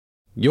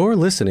You're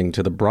listening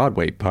to the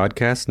Broadway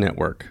Podcast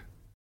Network.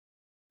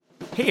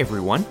 Hey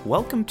everyone,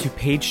 welcome to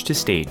Page to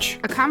Stage,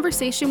 a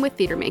conversation with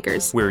theater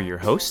makers. We're your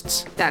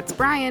hosts. That's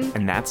Brian.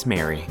 And that's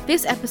Mary.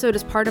 This episode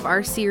is part of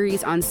our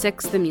series on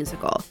Six the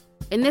Musical.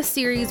 In this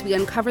series, we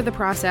uncover the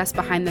process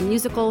behind the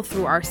musical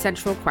through our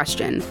central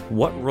question.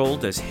 What role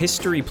does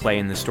history play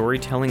in the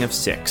storytelling of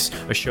Six,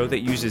 a show that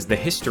uses the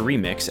History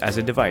Mix as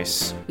a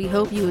device? We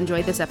hope you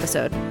enjoyed this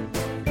episode.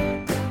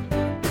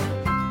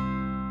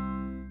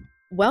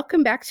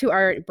 Welcome back to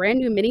our brand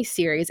new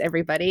mini-series,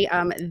 everybody.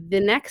 The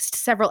next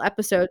several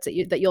episodes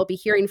that you'll be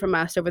hearing from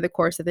us over the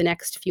course of the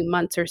next few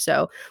months or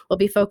so will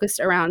be focused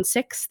around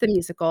Six the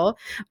Musical,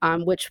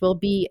 which will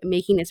be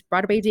making its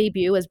Broadway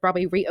debut as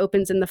Broadway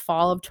reopens in the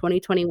fall of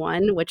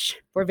 2021, which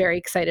we're very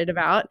excited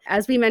about.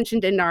 As we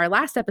mentioned in our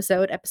last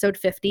episode, episode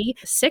 50,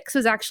 Six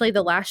was actually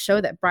the last show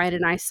that Brian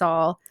and I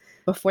saw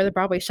before the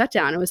Broadway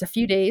shutdown. It was a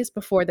few days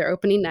before their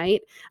opening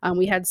night.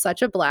 We had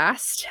such a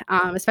blast,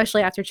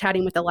 especially after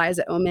chatting with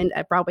Eliza Oman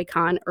at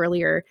BroadwayCon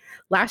earlier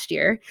last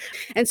year.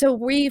 And so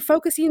we're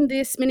focusing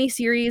this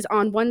mini-series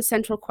on one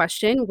central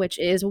question, which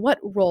is what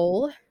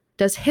role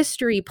does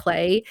history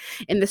play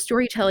in the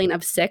storytelling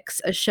of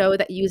Six, a show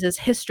that uses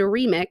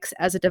History Mix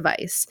as a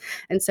device?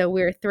 And so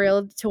we're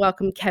thrilled to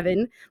welcome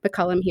Kevin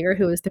McCollum here,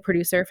 who is the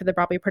producer for the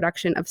Broadway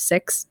production of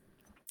Six,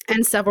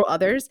 and several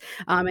others,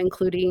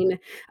 including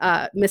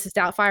Mrs.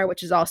 Doubtfire,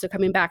 which is also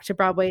coming back to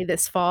Broadway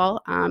this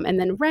fall, and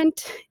then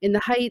Rent, In the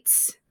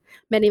Heights,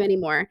 many, many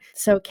more.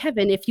 So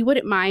Kevin, if you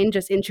wouldn't mind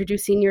just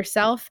introducing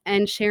yourself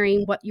and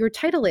sharing what your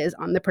title is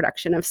on the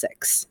production of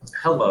Six.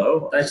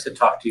 Hello, nice to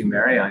talk to you,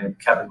 Mary. I am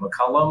Kevin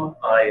McCollum.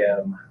 I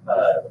am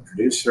the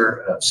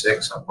producer of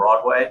Six on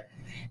Broadway,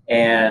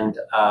 and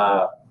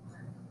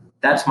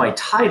that's my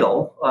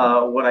title.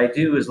 What I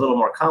do is a little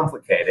more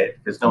complicated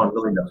because no one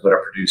really knows what a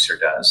producer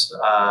does.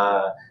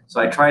 So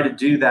I try to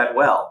do that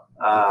well,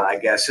 I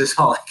guess is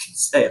all I can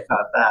say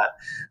about that,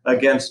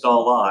 against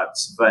all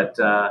odds. But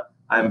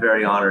I'm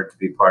very honored to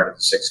be part of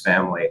the Six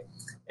family,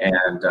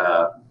 and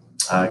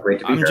great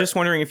to be here. I'm just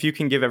wondering if you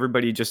can give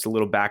everybody just a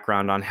little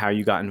background on how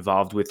you got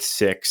involved with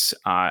Six.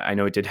 I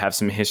know it did have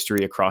some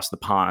history across the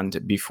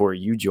pond before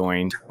you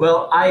joined.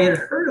 Well, I had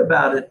heard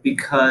about it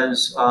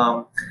because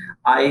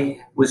I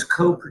was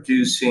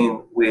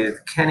co-producing with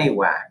Kenny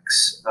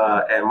Wax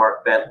and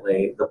Mark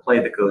Bentley, The Play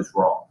That Goes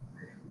Wrong.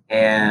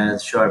 And the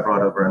show I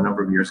brought over a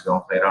number of years ago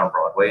and played on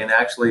Broadway. And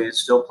actually,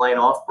 it's still playing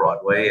off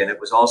Broadway. And it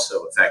was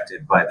also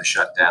affected by the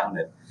shutdown.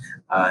 And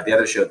the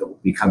other show that will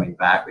be coming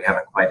back, we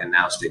haven't quite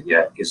announced it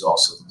yet, is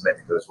also The Play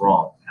That Goes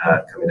Wrong,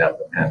 coming out of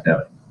the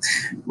pandemic.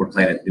 We're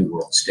playing at New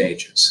World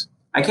Stages.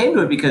 I came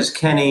to it because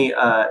Kenny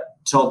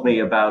told me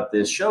about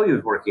this show he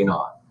was working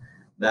on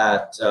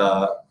that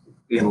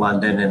in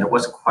London, and it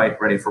wasn't quite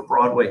ready for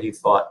Broadway, he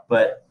thought,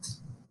 but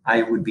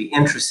I would be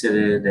interested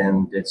in it.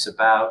 And it's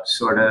about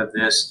sort of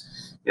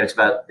this, it's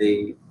about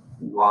the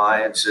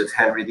lives of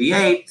Henry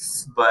VIII,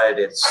 but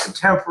it's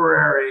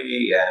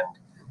contemporary and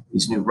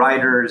these new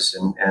writers.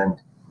 And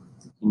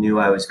he knew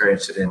I was very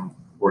interested in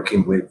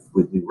working with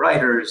new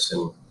writers,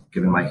 and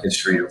given my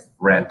history of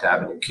Rent,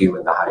 Avenue Q,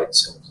 and The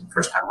Heights, and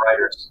first-time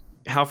writers.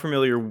 How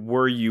familiar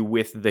were you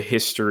with the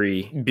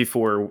history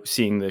before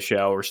seeing the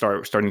show or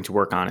starting to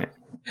work on it?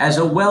 As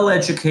a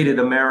well-educated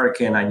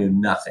American, I knew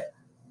nothing.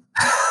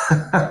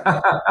 And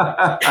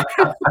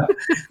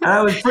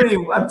I'm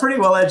pretty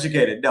well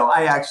educated. No,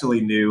 I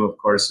actually knew, of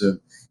course, of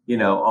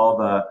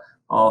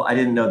I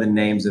didn't know the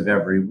names of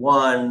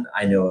everyone.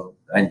 I knew of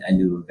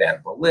Van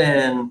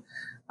Boleyn,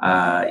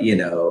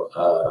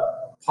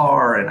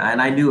 Parr,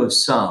 and I knew of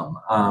some,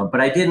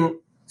 but I didn't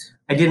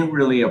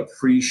really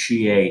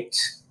appreciate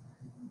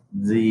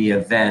the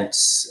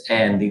events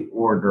and the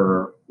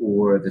order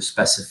or the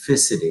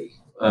specificity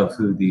of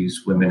who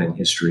these women in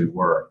history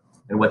were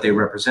and what they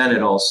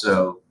represented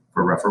also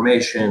for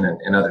Reformation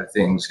and other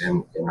things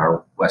in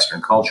our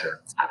Western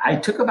culture. I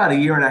took about a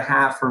year and a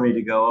half for me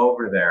to go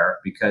over there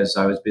because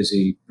I was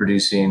busy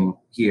producing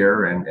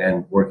here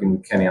and working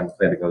with Kenny on The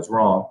Play That Goes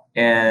Wrong.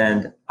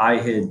 And I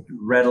had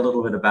read a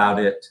little bit about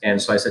it.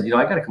 And so I said,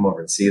 I got to come over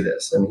and see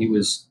this. And he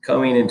was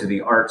coming into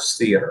the Arts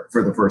Theater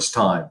for the first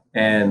time.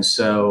 And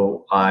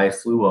so I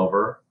flew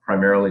over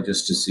primarily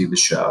just to see the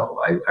show.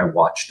 I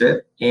watched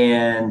it,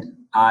 and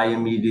I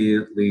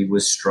immediately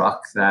was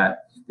struck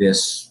that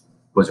this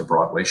was a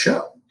Broadway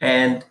show.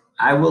 And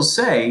I will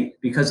say,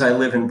 because I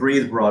live and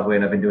breathe Broadway,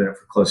 and I've been doing it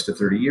for close to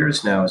 30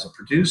 years now as a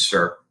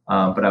producer,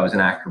 but I was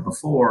an actor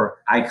before,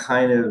 I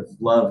kind of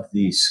loved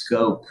the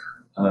scope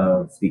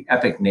of the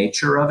epic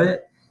nature of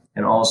it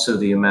and also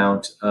the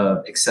amount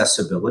of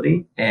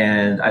accessibility.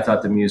 And I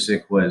thought the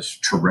music was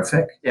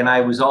terrific. And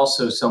I was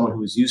also someone who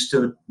was used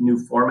to new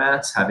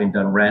formats, having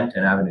done Rent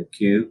and Avenue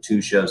Q,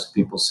 two shows that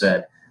people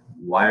said,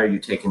 why are you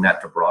taking that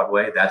to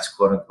Broadway? That's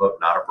quote unquote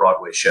not a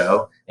Broadway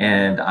show.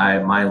 And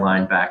my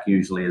line back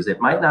usually is,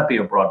 it might not be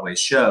a Broadway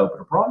show,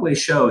 but a Broadway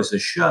show is a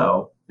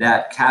show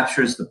that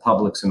captures the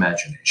public's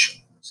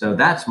imagination. So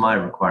that's my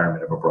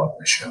requirement of a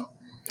Broadway show.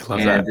 Love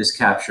and that. this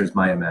captures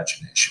my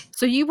imagination.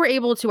 So you were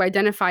able to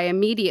identify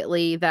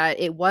immediately that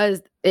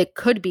it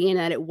could be, and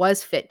that it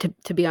was fit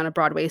to be on a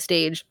Broadway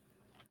stage,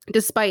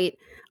 despite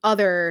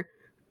other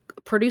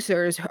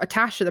producers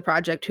attached to the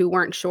project who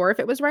weren't sure if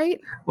it was right?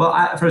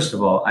 Well, first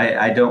of all,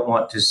 I don't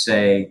want to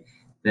say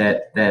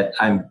that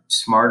I'm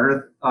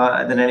smarter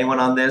than anyone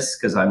on this,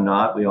 because I'm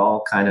not. We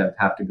all kind of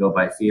have to go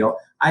by feel.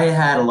 I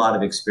had a lot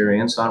of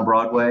experience on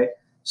Broadway,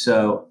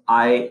 so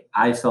I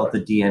felt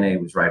the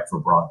DNA was right for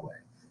Broadway.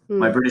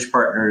 My British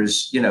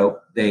partners,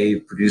 they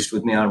produced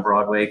with me on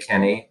Broadway,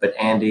 Kenny, but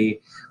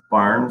Andy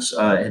Barnes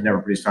had never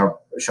produced a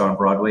show on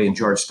Broadway, and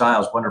George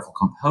Stiles, wonderful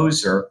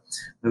composer,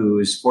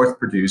 who's fourth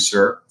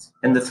producer.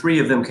 And the three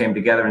of them came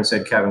together and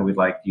said, Kevin, we'd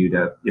like you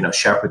to,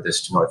 shepherd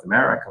this to North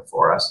America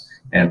for us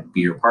and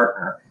be your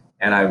partner.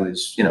 And I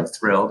was,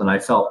 thrilled, and I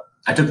felt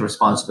I took the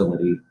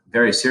responsibility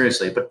very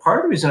seriously. But part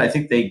of the reason I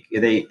think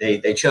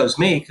they chose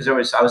me, because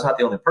I was not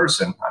the only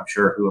person, I'm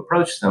sure, who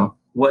approached them,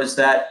 was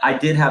that I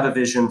did have a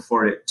vision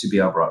for it to be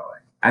on Broadway.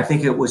 I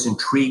think it was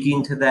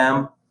intriguing to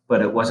them,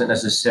 but it wasn't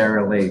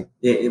necessarily,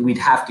 we'd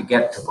have to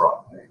get to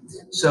Broadway.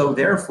 So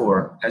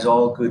therefore, as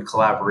all good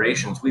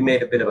collaborations, we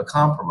made a bit of a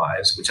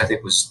compromise, which I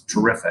think was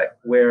terrific,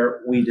 where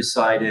we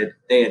decided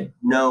they had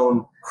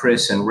known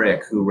Chris and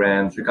Rick, who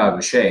ran Chicago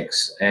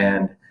Shakes,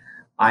 and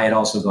I had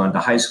also gone to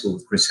high school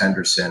with Chris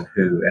Henderson,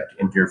 who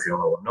in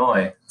Deerfield,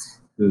 Illinois,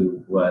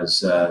 who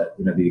was the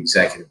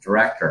executive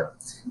director,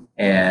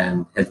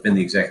 and has been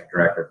the executive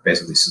director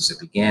basically since it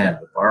began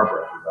with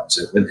Barbara, who runs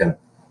it with him.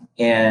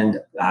 And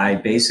I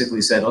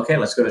basically said, okay,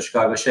 let's go to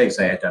Chicago Shakes.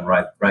 I had done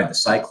Ride the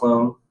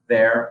Cyclone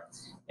there,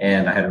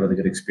 and I had a really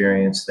good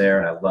experience there,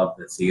 and I loved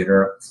the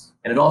theater.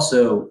 And it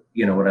also,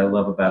 what I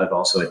love about it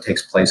also, it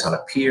takes place on a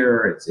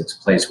pier. It's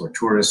a place where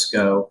tourists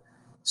go.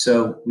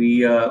 So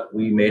we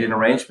made an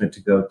arrangement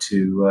to go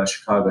to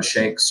Chicago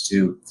Shakes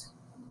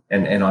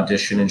and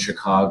audition in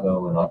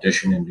Chicago and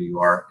audition in New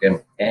York.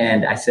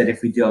 And I said,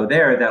 if we go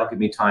there, that'll give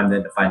me time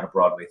then to find a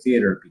Broadway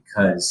theater,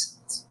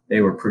 because they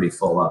were pretty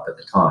full up at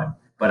the time.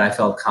 But I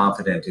felt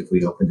confident if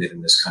we opened it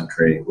in this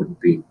country, it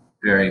wouldn't be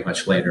very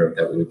much later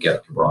that we would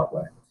get to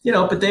Broadway.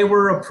 But they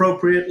were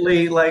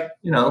appropriately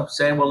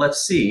saying, well,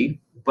 let's see.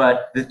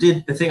 But the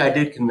thing I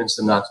did convince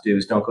them not to do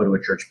is don't go to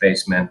a church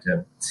basement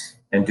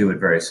and do it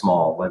very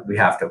small. Like we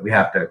have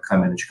to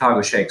come in. And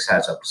Chicago Shakes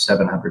has up to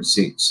 700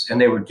 seats,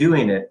 and they were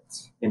doing it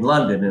in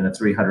London in a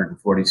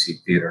 340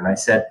 seat theater. And I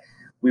said,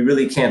 we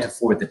really can't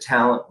afford the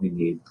talent we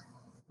need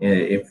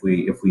if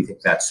we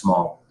think that's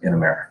small in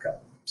America.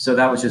 So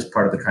that was just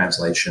part of the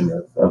translation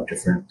of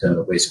different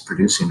ways of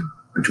producing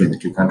between the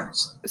two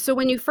countries. So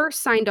when you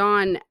first signed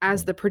on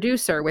as the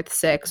producer with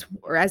Six,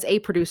 or as a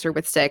producer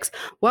with Six,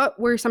 what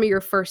were some of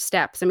your first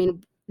steps? I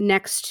mean,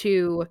 next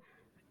to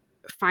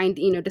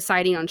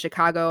deciding on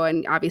Chicago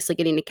and obviously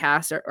getting a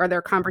cast, are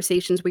there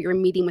conversations where you're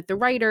meeting with the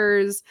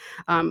writers,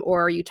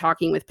 or are you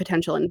talking with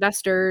potential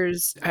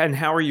investors? And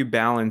how are you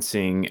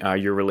balancing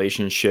your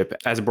relationship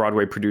as a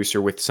Broadway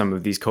producer with some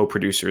of these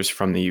co-producers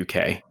from the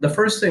UK? The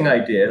first thing I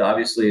did,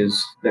 obviously,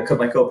 is that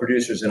my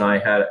co-producers and I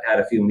had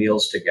a few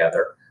meals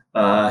together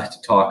to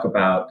talk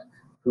about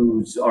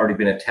who's already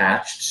been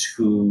attached,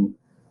 who's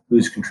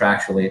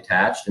contractually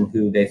attached, and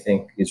who they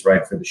think is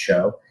right for the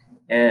show.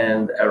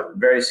 And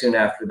very soon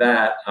after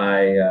that,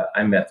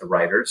 I met the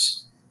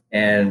writers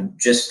and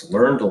just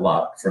learned a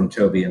lot from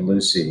Toby and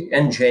Lucy,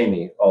 and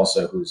Jamie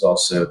also, who's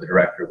also the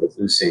director with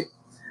Lucy,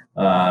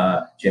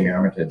 Jamie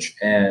Armitage,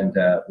 and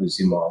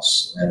Lucy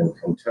Moss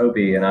and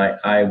Toby. And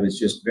I was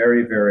just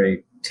very,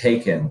 very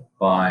taken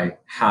by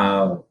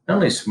how not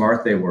only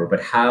smart they were,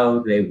 but how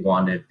they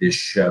wanted this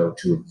show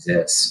to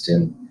exist.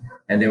 And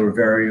they were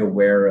very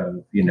aware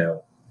of,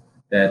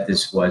 that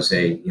this was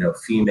a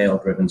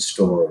female-driven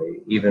story,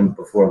 even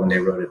before, when they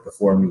wrote it,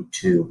 before Me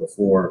Too,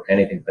 before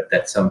anything, but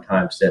that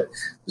sometimes that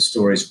the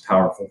stories of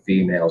powerful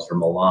females are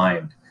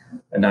maligned,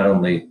 and not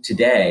only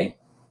today,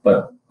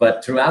 but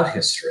throughout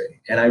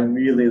history. And I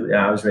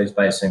was raised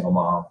by a single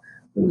mom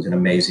who was an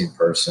amazing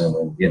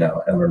person, and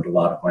I learned a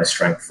lot of my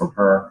strength from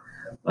her.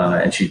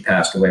 And she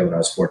passed away when I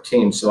was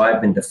 14. So I've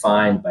been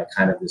defined by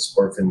kind of this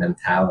orphan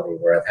mentality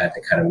where I've had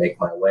to kind of make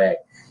my way.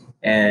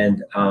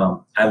 And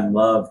I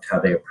loved how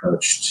they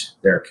approached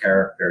their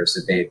characters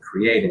that they had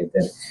created.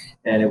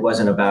 And it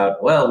wasn't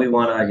about, well, we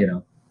want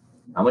to,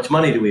 how much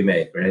money do we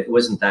make? Right? It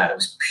wasn't that. It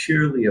was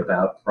purely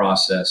about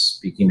process,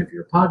 speaking of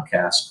your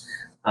podcast,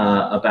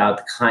 about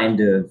the kind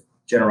of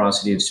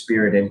generosity of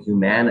spirit and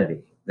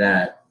humanity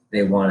that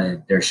they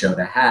wanted their show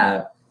to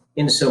have.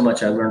 In so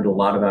much, I learned a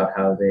lot about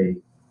how they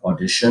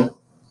audition.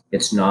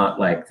 It's not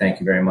like, thank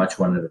you very much,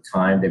 one at a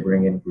time. They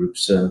bring in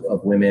groups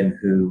of women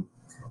who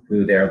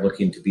they're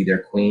looking to be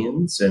their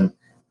queens, and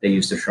they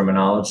use the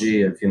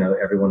terminology of,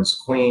 everyone is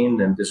a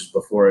queen. And this was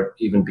before it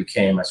even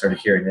became, I started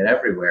hearing it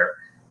everywhere.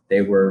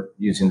 They were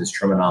using this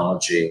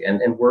terminology, and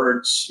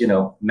words,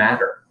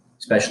 matter,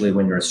 especially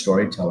when you're a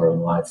storyteller in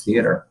live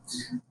theater.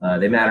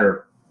 They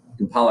matter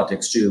in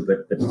politics too,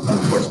 but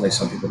unfortunately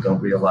some people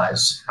don't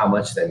realize how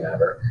much they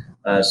matter.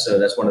 So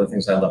that's one of the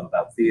things I love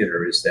about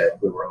theater is that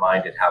we're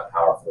reminded how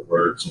powerful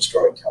words and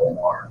storytelling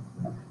are.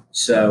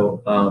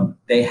 So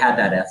they had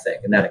that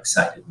ethic, and that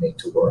excited me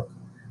to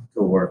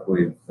work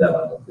with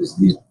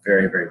these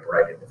very, very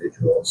bright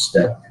individuals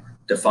that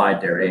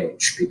defied their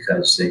age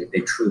because they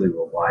truly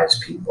were wise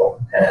people,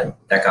 and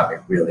that got me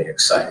really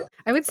excited.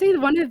 I would say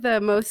one of the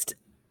most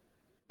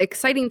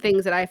exciting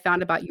things that I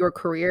found about your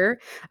career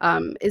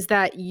is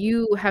that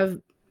you have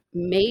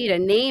made a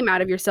name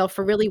out of yourself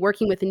for really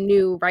working with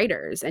new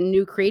writers and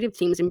new creative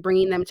teams and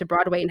bringing them to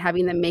Broadway and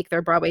having them make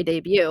their Broadway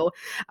debut.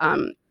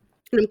 And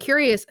I'm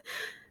curious,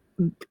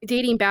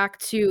 dating back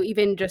to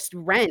even just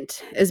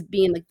Rent as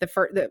being like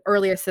the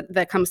earliest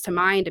that comes to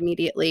mind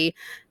immediately,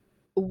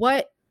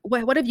 what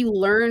have you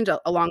learned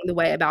along the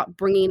way about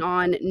bringing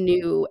on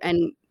new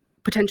and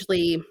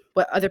potentially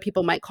what other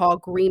people might call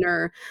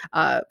greener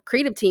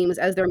creative teams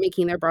as they're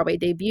making their Broadway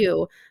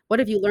debut? What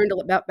have you learned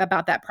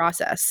about that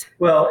process?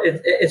 Well,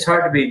 it's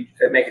hard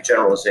to make a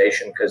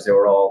generalization because they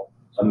were all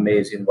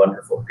amazing,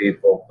 wonderful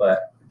people.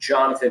 But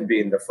Jonathan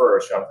being the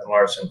first, Jonathan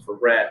Larson for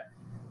Rent,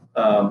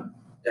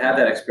 to have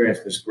that experience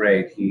was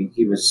great.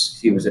 He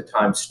was at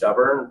times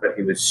stubborn, but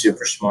he was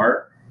super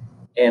smart.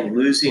 And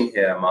losing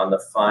him on the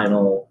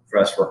final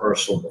dress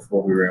rehearsal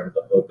before we were able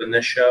to open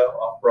the show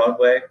off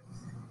Broadway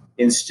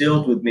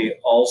instilled with me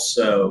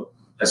also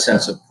a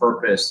sense of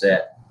purpose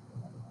that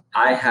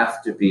I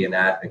have to be an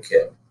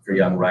advocate for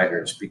young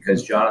writers,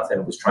 because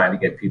Jonathan was trying to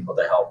get people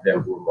to help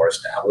him who were more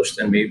established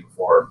than me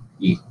before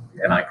he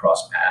and I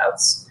crossed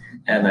paths.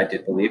 And I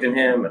did believe in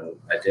him, and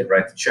I did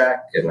write the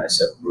check, and I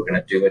said, we're going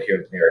to do it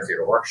here at the New York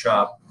Theater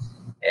Workshop.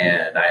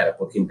 And I had a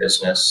booking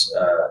business,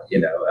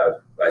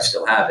 I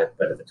still have it,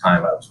 but at the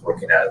time I was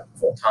working at it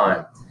full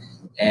time.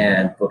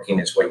 And booking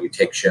is where you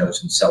take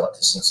shows and sell it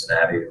to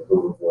Cincinnati or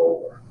Louisville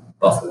or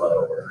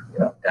Buffalo or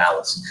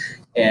Dallas.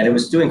 And it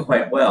was doing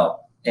quite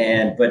well.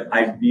 But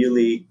I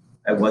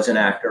was an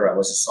actor. I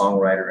was a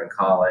songwriter in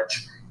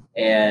college.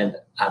 And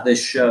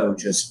this show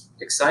just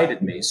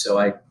excited me. So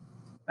I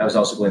was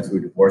also going through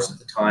a divorce at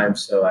the time.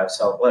 So I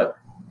thought, look,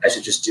 I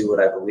should just do what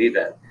I believe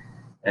in.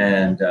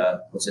 And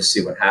let's just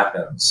see what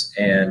happens.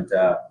 And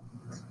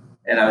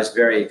I was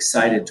very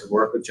excited to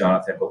work with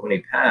Jonathan. But when he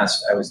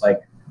passed, I was like,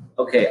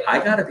 okay,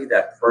 I got to be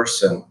that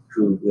person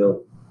who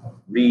will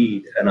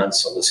read an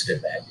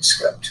unsolicited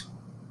manuscript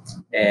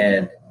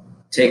and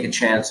take a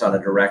chance on a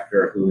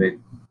director who had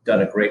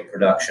done a great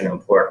production in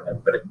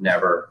Portland, but had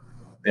never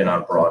been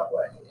on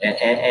Broadway.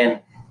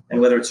 And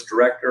whether it's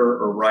director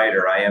or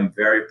writer, I am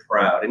very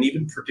proud. And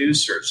even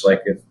producers,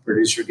 like if a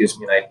producer gives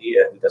me an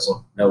idea, he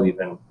doesn't know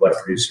even what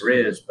a producer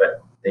is,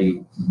 but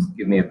they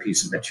give me a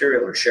piece of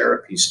material or share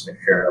a piece of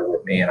material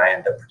with me and I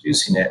end up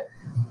producing it,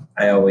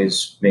 I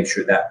always make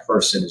sure that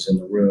person is in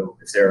the room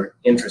if they're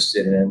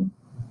interested in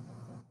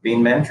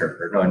being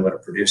mentored or knowing what a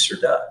producer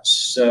does.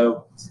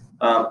 So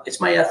it's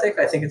my ethic.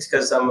 I think it's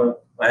because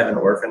I have an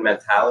orphan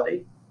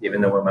mentality.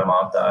 Even though when my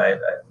mom died,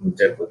 I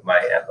moved in with my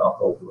aunt and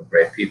uncle, who were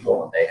great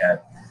people, and they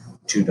had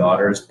 2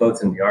 daughters,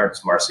 both in the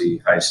arts,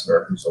 Marcy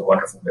Heisler, who's a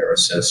wonderful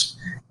lyricist,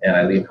 and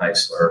Eileen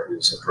Heisler,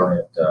 who's a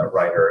brilliant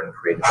writer and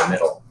created The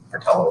Middle for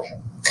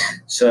television.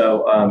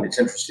 So it's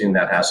interesting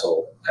that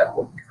Hassel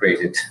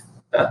created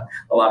a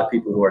lot of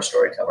people who are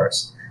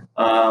storytellers.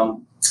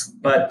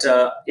 But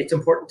it's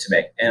important to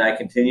me, and I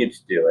continue to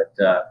do it.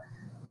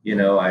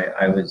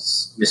 I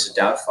was Mrs.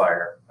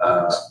 Doubtfire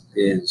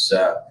is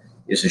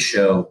a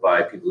show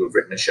by people who have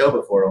written a show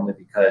before, only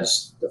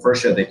because the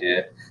first show they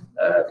did,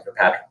 the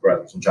Kirkpatrick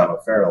brothers and John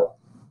O'Farrell,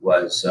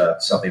 was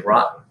Something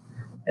Rotten.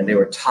 And they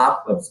were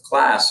top of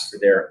class for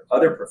their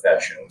other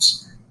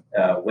professions.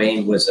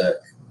 Wayne was a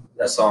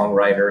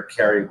songwriter,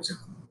 Carrie was a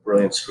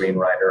brilliant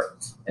screenwriter,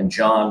 and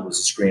John was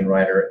a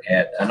screenwriter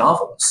and a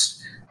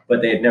novelist.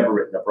 But they had never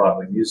written a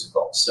Broadway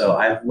musical. So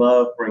I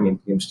love bringing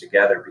teams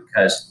together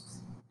because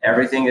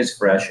everything is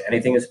fresh,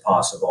 anything is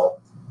possible.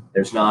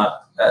 There's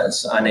not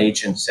an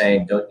agent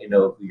saying, don't you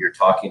know who you're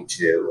talking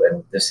to?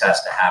 And this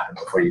has to happen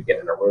before you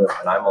get in a room.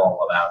 And I'm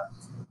all about,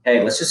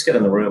 hey, let's just get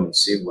in the room and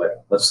see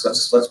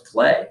let's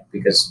play,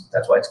 because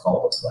that's why it's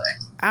called a play.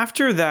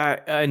 After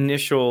that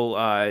initial,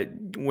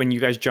 when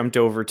you guys jumped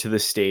over to the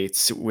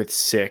States with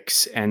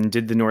Six and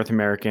did the North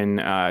American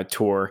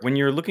tour, when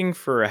you're looking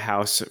for a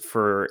house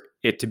for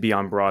it to be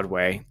on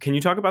Broadway, can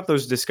you talk about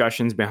those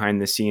discussions behind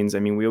the scenes? I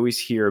mean, we always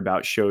hear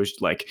about shows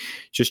like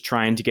just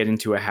trying to get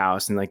into a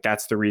house and like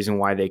that's the reason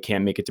why they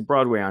can't make it to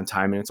Broadway on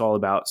time, and it's all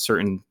about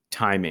certain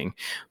timing.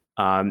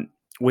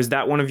 Was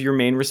that one of your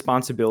main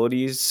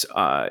responsibilities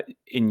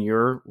in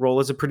your role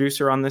as a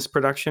producer on this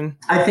production?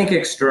 I think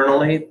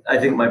externally, I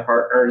think my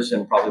partners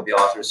and probably the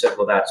author said,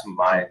 well, that's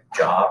my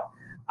job.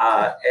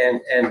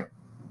 And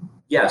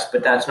yes,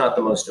 but that's not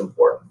the most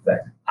important thing.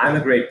 I'm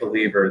a great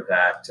believer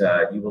that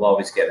you will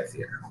always get a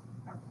theater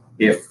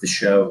if the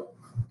show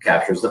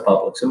captures the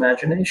public's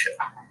imagination.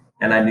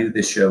 And I knew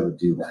this show would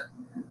do that.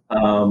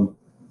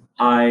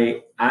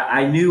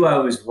 I knew I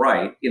was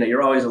right.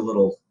 You're always a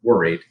little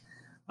worried.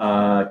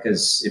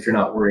 Because if you're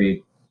not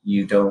worried,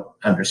 you don't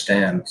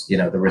understand,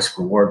 the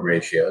risk-reward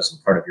ratios.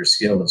 And part of your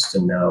skill is to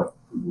know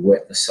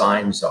what the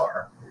signs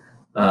are.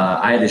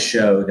 I had a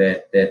show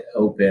that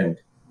opened,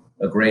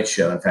 a great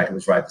show. In fact, it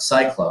was Ride the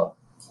Cyclone,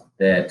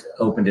 that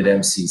opened at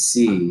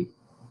MCC,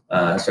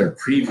 sort of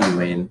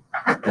previewing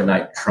the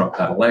night Trump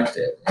got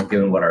elected. And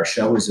given what our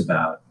show was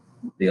about,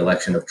 the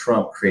election of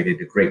Trump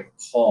created a great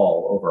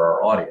pall over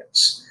our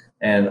audience.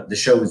 And the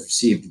show was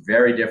received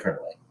very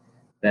differently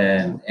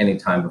than any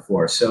time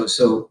before.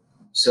 So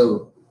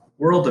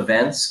world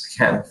events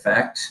can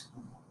affect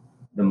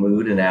the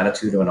mood and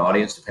attitude of an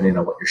audience depending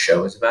on what your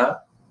show is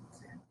about.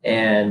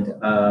 And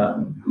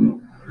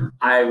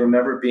I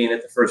remember being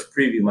at the first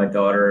preview. My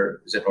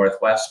daughter was at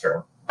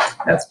Northwestern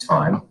at the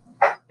time,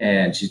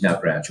 and she's now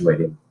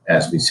graduating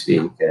as we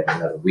speak in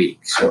another week.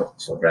 So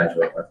she'll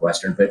graduate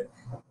Northwestern.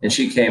 And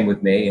she came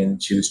with me,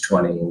 and she was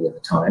 20 at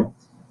the time,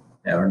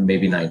 or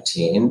maybe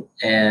 19.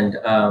 And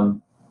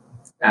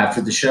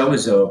after the show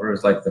was over, it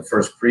was like the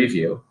first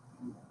preview,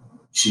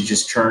 she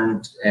just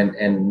turned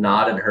and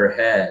nodded her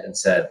head and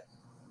said,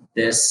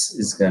 "This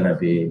is going to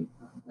be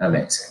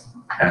amazing,"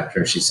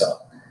 after she saw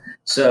it.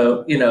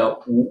 So,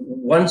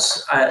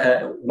 once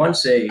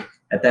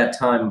at that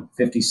time,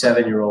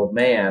 57-year-old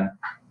man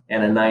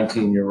and a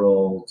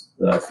 19-year-old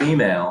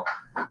female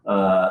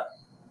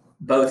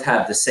both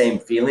have the same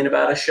feeling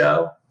about a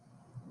show,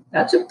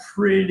 that's a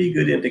pretty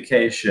good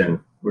indication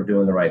we're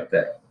doing the right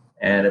thing.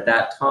 And at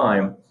that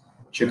time,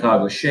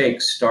 Chicago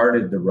Shakes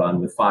started the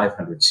run with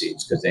 500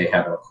 seats because they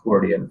have an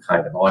accordion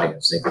kind of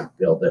audience. They could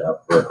build it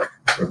up or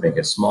make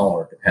it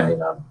smaller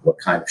depending on what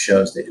kind of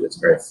shows they do. It's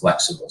a very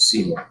flexible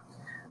seating.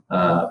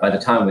 By the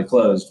time we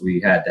closed, we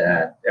had to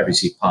add every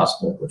seat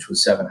possible, which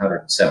was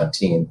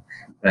 717.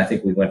 And I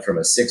think we went from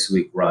a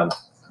 6-week run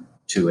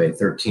to a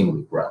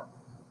 13-week run.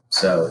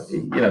 So,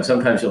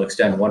 sometimes you'll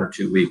extend 1 or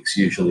 2 weeks.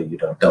 Usually you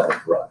don't double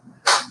the run.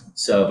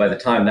 So by the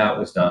time that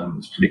was done, it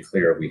was pretty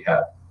clear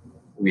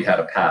we had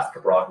a path to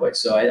Broadway.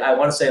 So I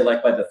want to say,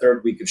 like, by the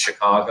 3rd week of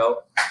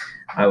Chicago,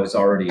 I was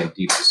already in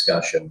deep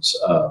discussions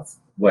of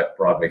what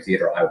Broadway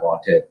theater I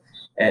wanted.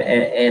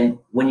 And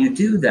when you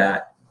do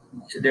that,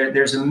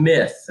 there's a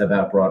myth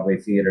about Broadway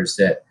theaters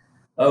that,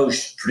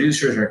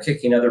 producers are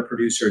kicking other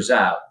producers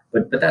out.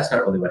 But that's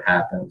not really what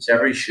happens.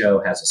 Every show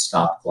has a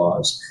stop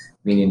clause,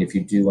 meaning if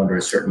you do under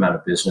a certain amount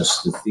of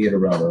business, the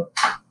theater owner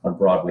on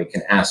Broadway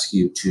can ask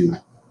you to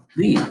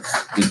leave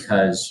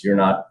because you're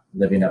not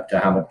living up to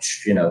how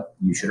much,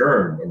 you should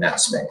earn in that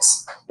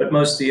space. But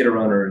most theater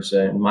owners,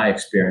 in my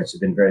experience,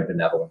 have been very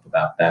benevolent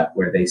about that,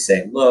 where they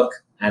say, look,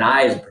 and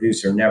I as a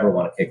producer never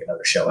want to kick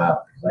another show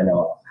out because I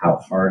know how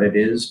hard it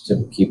is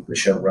to keep the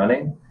show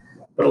running.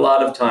 But a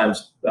lot of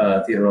times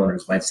theater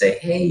owners might say,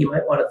 hey, you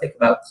might want to think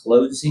about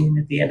closing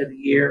at the end of the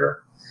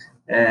year.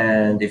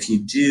 And if you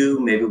do,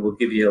 maybe we'll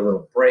give you a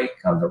little break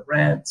on the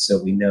rent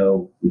so we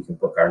know we can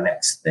book our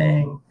next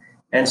thing.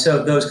 And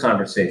so those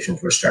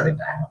conversations were starting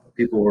to happen.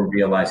 People were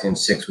realizing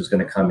Six was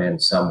going to come in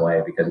some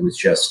way because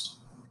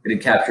it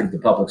had captured the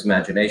public's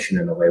imagination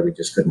in a way we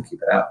just couldn't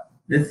keep it out.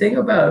 The thing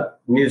about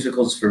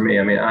musicals for me,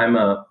 and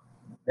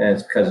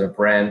it's because of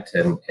Brent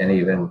and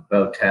even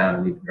Botown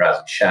and even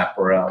Drowsy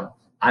Chaperone,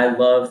 I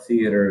love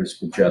theaters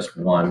with just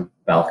one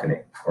balcony,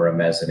 or a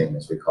mezzanine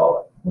as we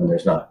call it, when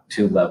there's not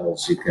 2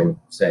 levels, you can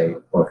say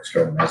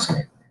orchestra and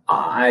mezzanine.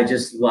 I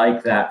just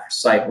like that for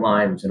sight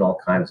lines and all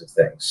kinds of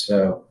things.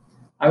 So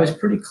I was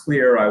pretty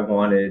clear I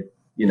wanted,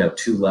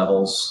 2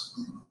 levels,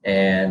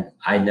 and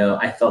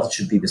I felt it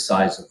should be the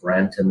size of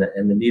Rent, and the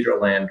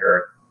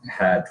Nederlander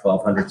had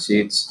 1,200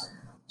 seats.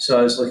 So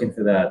I was looking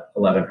for that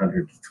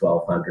 1,100 to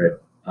 1,200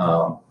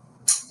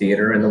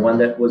 theater, and the one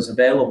that was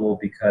available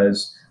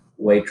because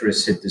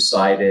Waitress had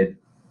decided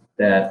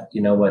that,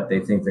 they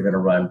think they're going to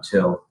run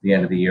till the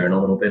end of the year, and a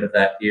little bit of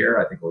that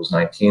year, I think it was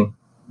 20.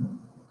 The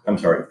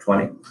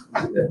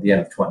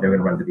end of 20, they're going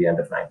to run to the end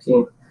of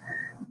 19.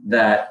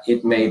 That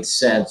it made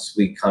sense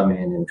we come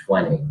in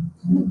 20.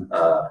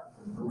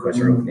 Of course,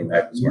 our opening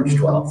night was March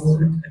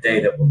 12th, a day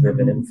that will live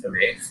in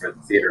infamy for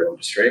the theater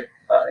industry.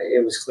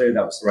 It was clear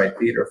that was the right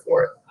theater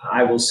for it.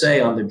 I will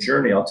say on the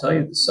journey, I'll tell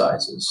you the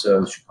sizes.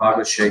 So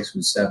Chicago Shakes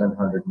was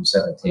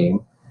 717.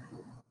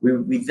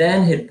 We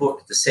then had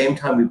booked at the same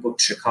time we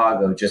booked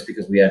Chicago just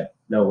because we had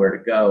nowhere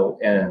to go.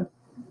 And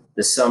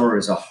the summer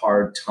is a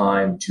hard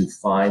time to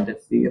find a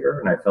theater.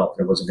 And I felt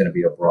there wasn't going to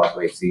be a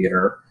Broadway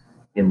theater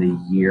in the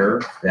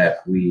year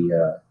that we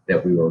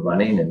were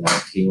running in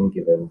 19,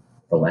 given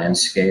the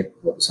landscape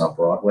of what was on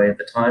Broadway at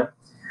the time.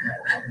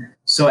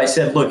 So I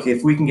said, look,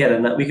 if we can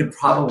we could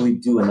probably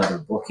do another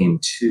booking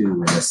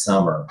too in the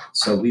summer.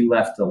 So we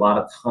left a lot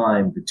of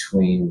time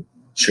between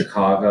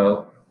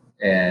Chicago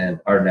and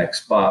our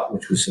next spot,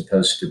 which was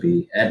supposed to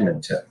be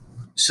Edmonton.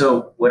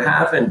 So what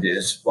happened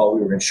is, while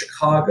we were in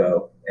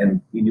Chicago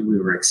and we knew we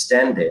were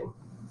extending,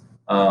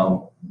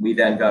 we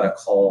then got a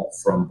call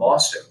from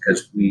Boston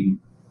because we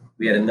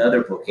had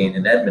another booking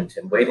in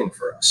Edmonton waiting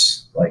for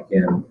us, like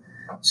in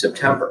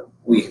September.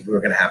 We were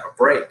going to have a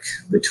break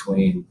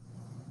between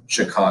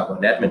Chicago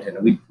and Edmonton.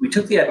 And we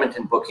took the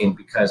Edmonton booking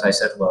because I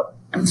said, look,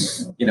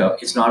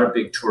 it's not a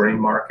big touring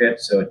market,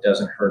 so it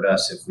doesn't hurt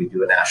us if we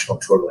do a national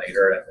tour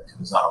later.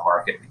 Edmonton is not a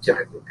market we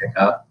typically pick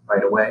up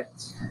right away.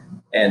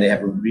 And they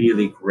have a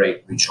really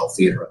great regional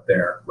theater up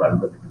there, run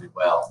really, really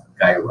well. The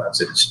guy who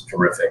runs it is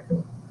terrific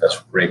and does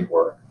great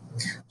work.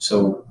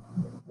 So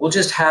we'll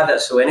just have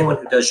that so anyone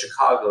who does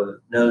Chicago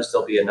knows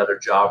there'll be another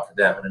job for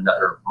them in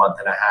another month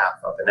and a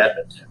half up in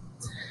Edmonton.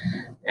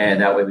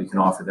 And that way we can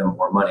offer them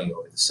more money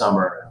over the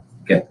summer and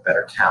get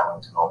better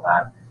talent and all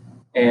that.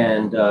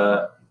 And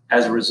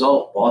as a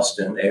result,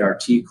 Boston,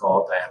 ART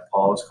called, Diane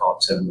Paul was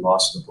called, said, we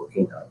lost the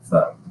booking of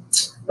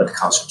what the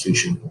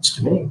Constitution means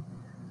to me.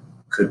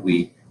 Could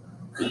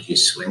you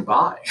swing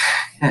by?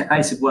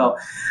 I said, well,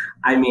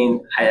 I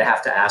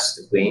have to ask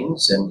the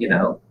Queens, and, you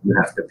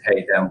have to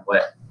pay them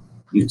what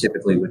you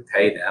typically would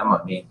pay them.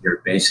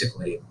 You're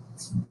basically,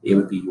 it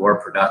would be your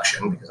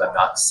production because I'm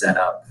not set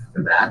up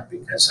for that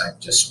because I'm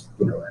just,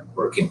 I'm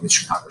working with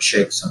Chicago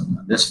Shakes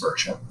on this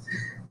version.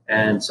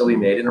 And so we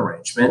made an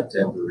arrangement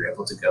and we were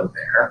able to go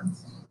there.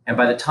 And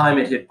by the time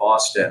it hit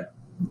Boston,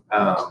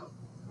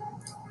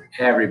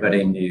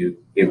 everybody knew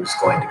it was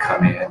going to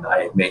come in.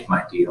 I had made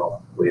my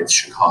deal with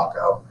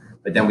Chicago,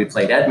 but then we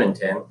played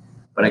Edmonton,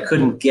 but I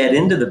couldn't get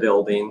into the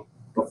building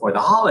before the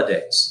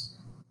holidays.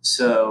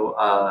 So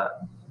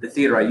the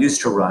theater I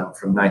used to run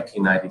from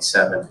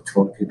 1997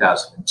 to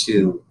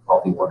 2002,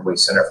 called the Ordway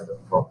Center for the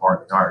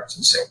Performing Arts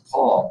in St.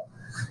 Paul,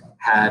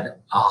 had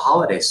a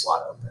holiday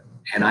slot open.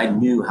 And I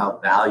knew how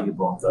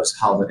valuable those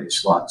holiday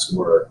slots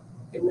were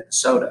in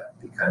Minnesota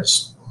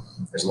because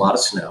there's a lot of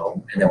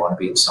snow and they want to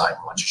be inside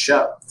and watch a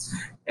show.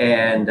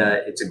 And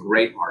it's a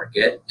great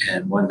market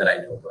and one that I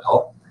know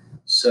well.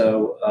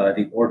 So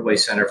the Ordway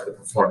Center for the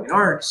Performing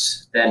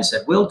Arts then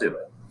said, we'll do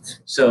it.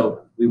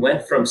 So we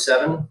went from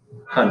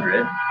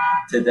 700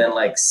 to then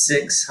like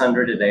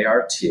 600 at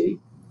ART to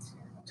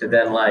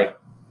then like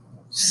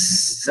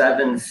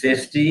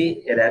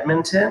 750 at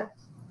Edmonton.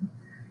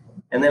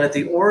 And then at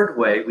the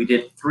Ordway, we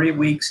did 3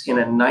 weeks in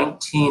a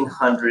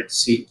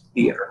 1,900-seat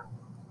theater.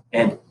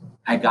 And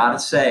I got to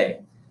say,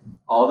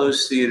 all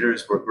those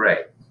theaters were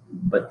great.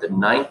 But the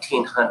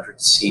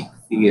 1,900-seat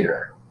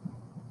theater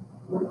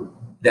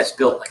that's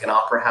built like an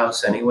opera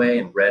house anyway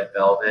in red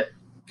velvet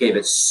gave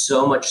it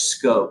so much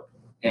scope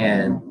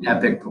and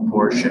epic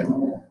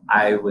proportion.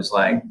 I was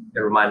like, it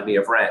reminded me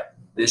of Rent.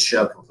 This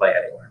show can play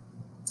anywhere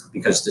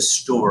because the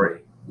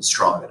story is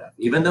strong enough.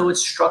 Even though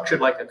it's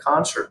structured like a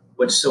concert,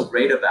 what's so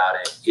great about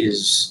it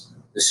is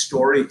the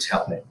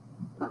storytelling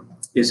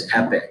is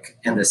epic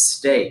and the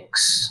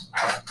stakes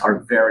are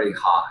very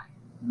high,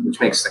 which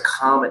makes the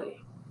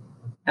comedy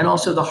and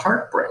also the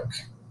heartbreak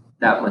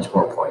that much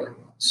more poignant.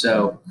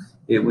 So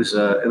it was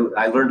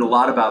I learned a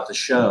lot about the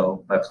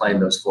show by playing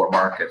those 4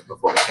 markets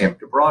before we came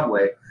to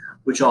Broadway,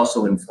 which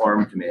also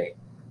informed me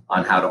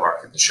on how to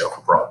market the show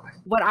for Broadway.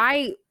 What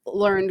I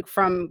learned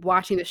from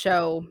watching the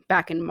show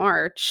back in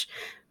March,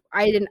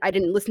 I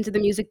didn't listen to the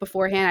music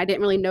beforehand. I didn't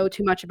really know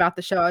too much about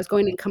the show. I was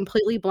going in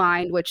completely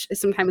blind, which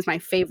is sometimes my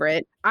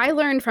favorite. I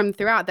learned from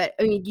throughout that,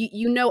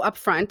 you know up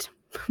front,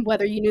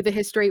 whether you knew the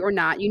history or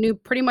not, you knew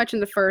pretty much in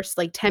the first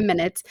 10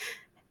 minutes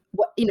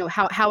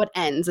how it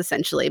ends,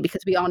 essentially,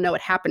 because we all know what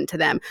happened to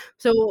them.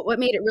 So what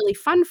made it really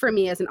fun for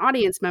me as an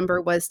audience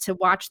member was to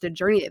watch the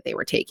journey that they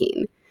were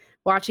taking,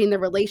 watching the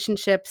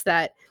relationships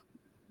that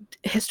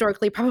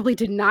historically probably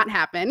did not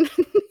happen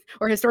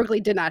or historically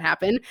did not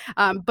happen,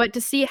 but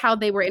to see how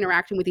they were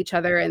interacting with each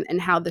other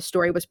and how the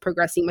story was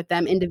progressing with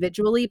them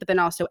individually, but then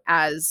also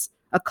as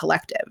a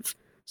collective.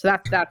 So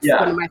that's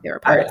one of my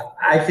favorite parts.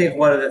 I think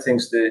one of the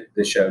things that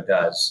the show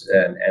does,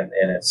 and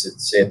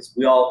it's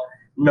we all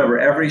remember,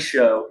 every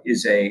show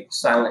is a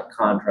silent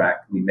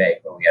contract we make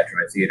when we enter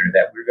a theater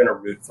that we're going to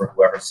root for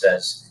whoever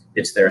says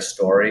it's their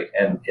story,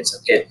 and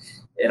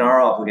and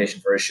our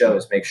obligation for a show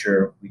is make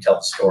sure we tell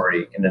the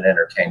story in an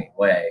entertaining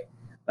way.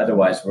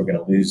 Otherwise, we're going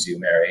to lose you,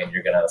 Mary, and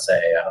you're going to say,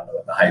 I don't know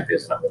what the hype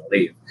is, and I'm going to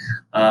leave.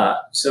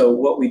 So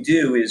what we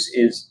do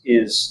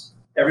is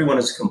everyone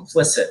is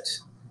complicit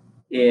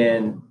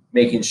in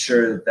making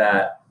sure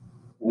that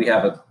we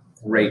have a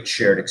great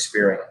shared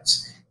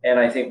experience. And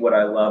I think what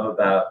I love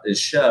about this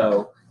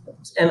show,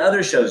 and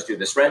other shows do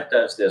this, Rent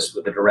does this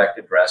with a direct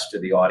address to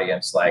the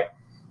audience,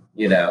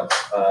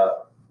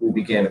 we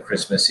begin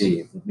Christmas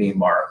Eve with me,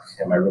 Mark,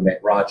 and my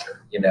roommate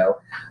Roger. We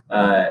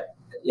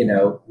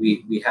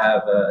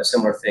have a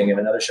similar thing in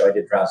another show I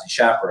did, Drowsy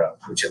Chaperone,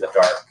 which in the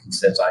dark he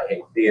says, I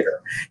hate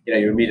theater.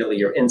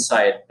 You're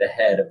inside the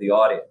head of the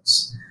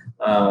audience,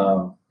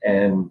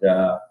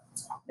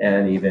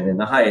 and even in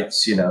the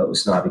Heights,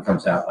 Snobby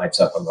comes out, lights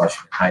up on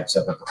Washington Heights,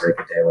 up at the break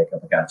of day, wake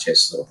up, I gotta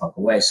chase this little punk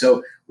away.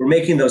 So we're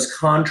making those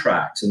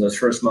contracts in those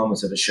first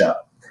moments of the show,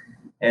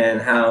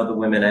 and how the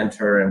women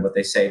enter and what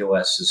they say to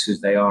us is who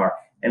they are.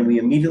 And we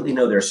immediately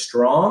know they're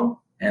strong,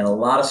 and a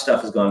lot of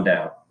stuff has gone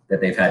down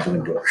that they've had to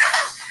endure.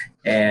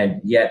 And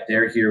yet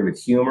they're here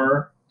with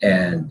humor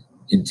and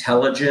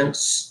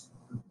intelligence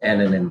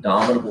and an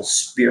indomitable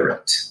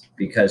spirit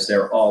because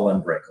they're all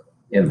unbreakable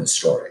in the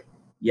story.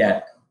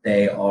 Yet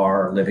they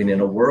are living in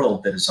a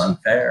world that is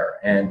unfair.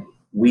 And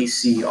we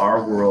see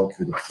our world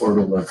through the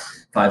portal of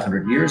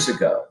 500 years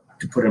ago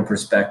to put in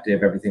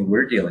perspective everything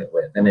we're dealing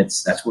with. And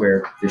that's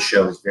where this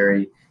show is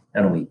very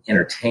not only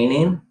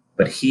entertaining,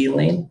 but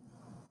healing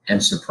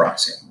and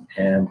surprising.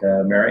 And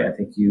Mary, I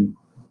think you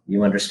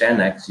understand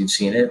that because you've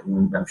seen it.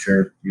 And I'm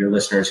sure your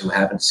listeners who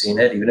haven't seen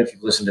it, even if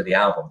you've listened to the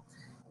album,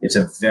 it's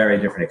a very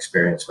different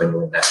experience when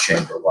you're in that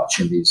chamber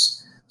watching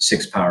these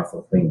 6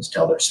 powerful queens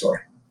tell their story.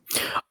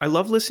 I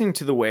love listening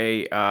to the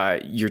way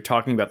you're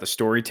talking about the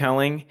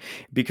storytelling,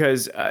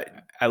 because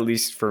at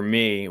least for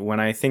me, when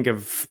I think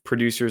of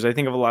producers, I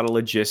think of a lot of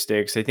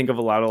logistics. I think of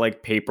a lot of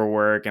like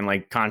paperwork and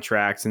like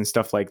contracts and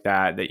stuff like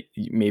that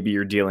maybe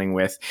you're dealing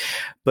with.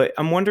 But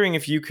I'm wondering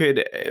if you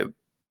could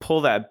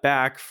pull that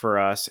back for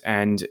us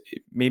and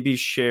maybe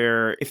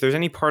share if there's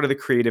any part of the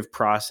creative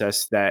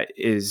process that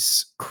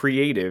is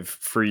creative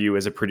for you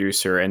as a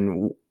producer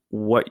and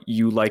what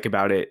you like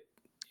about it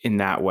in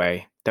that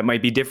way that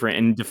might be different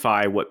and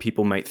defy what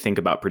people might think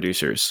about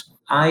producers.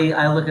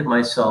 I look at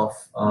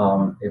myself,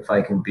 if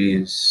I can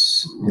be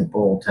as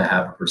bold to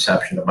have a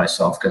perception of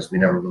myself, because we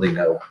never really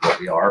know what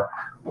we are.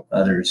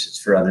 It's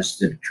for others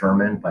to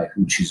determine by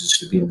who chooses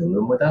to be in the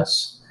room with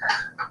us.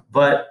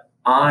 But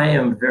I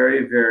am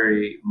very,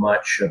 very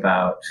much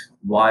about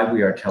why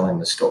we are telling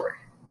the story.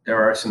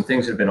 There are some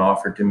things that have been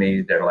offered to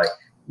me that are like,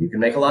 you can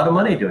make a lot of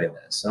money doing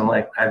this. And I'm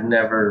like, I've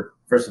never,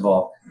 first of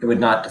all, it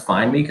would not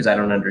define me because I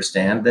don't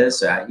understand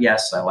this.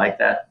 Yes, I like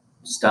that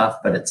stuff,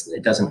 but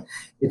it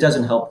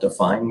doesn't help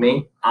define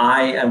me.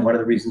 And one of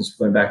the reasons,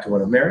 going back to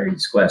one of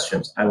Mary's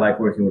questions, I like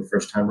working with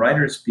first-time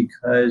writers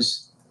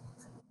because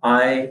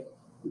I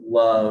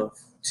love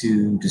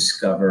to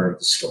discover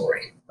the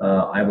story.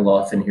 I will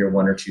often hear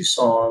 1 or 2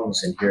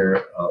 songs and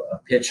hear a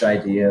pitch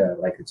idea,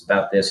 like it's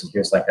about this, and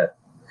here's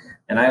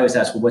and I always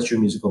ask, well, what's your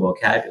musical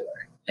vocabulary?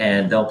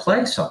 And they'll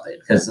play something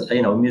because,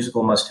 a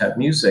musical must have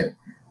music,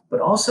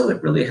 but also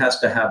it really has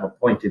to have a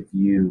point of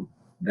view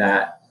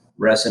that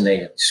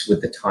resonates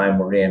with the time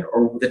we're in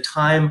or with the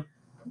time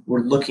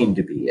we're looking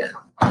to be in.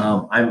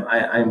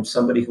 I'm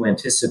somebody who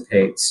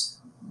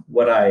anticipates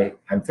what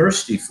I'm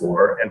thirsty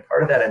for, and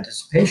part of that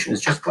anticipation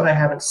is just what I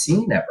haven't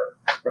seen ever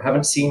or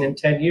haven't seen in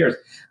 10 years.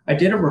 I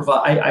did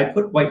I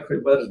put White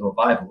Christmas, well, it was a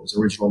revival, it was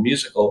an original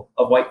musical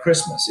of White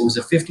Christmas. It was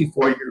a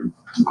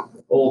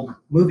 54-year-old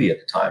movie at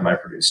the time I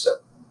produced it,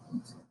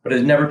 but it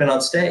had never been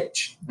on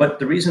stage. But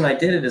the reason I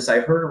did it is I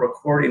heard a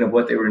recording of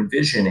what they were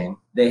envisioning.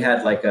 They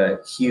had like a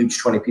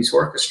huge 20-piece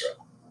orchestra.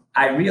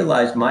 I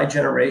realized my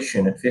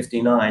generation at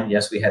 59,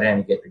 yes, we had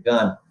Annie Get the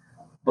Gun,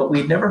 but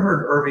we'd never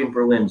heard Irving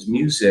Berlin's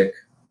music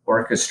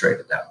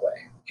orchestrated that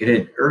way.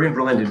 Irving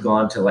Berlin had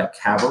gone to like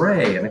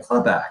cabaret and a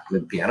club act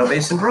with piano,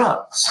 bass, and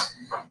drums.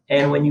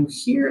 And when you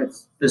hear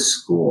the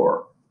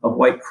score of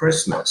White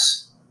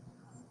Christmas,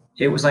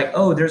 it was like,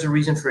 oh, there's a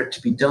reason for it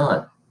to be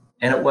done.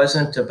 And it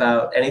wasn't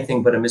about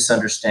anything but a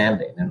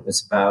misunderstanding. And it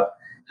was about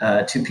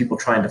 2 people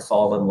trying to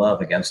fall in love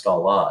against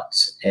all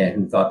odds and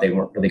who thought they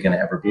weren't really going to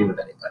ever be with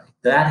anybody.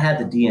 That had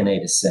the DNA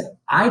to sing.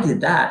 I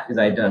did that because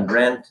I'd done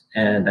Rent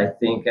and I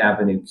think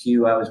Avenue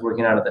Q I was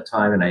working on at the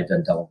time, and I'd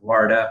done Della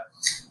Guarda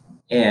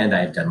and I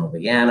had done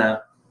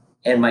Liliana.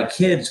 And my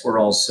kids were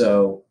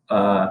also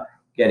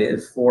getting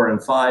 4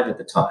 and 5 at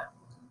the time.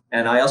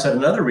 And I also had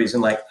another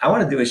reason, like I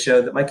want to do a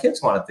show that my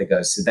kids wanted to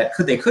go see,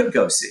 they could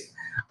go see.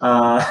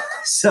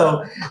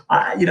 So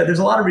there's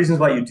a lot of reasons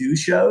why you do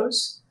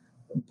shows,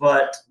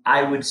 but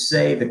I would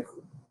say that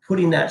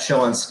putting that show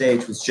on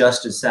stage was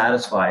just as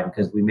satisfying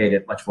because we made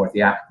it much more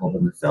theatrical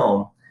than the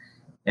film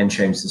and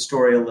changed the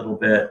story a little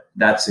bit.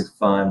 That's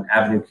fun.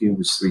 Avenue Q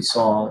was 3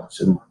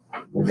 songs and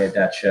we made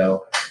that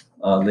show.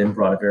 Lynn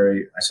brought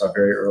I saw a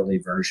very early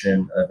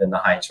version of In the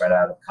Heights right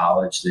out of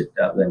college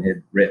that Lynn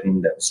had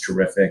written that was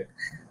terrific.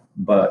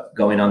 But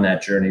going on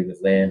that journey with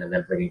Lynn and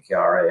then bringing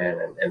Kiara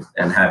in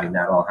and having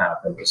that all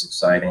happen was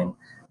exciting.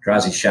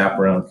 Drowsy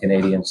Chaperone,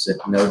 Canadians that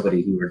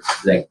nobody who were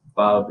like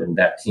Bob and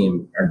that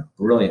team are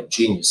brilliant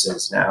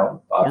geniuses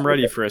now. I'm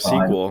ready for a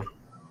sequel.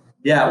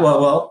 Yeah,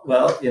 well,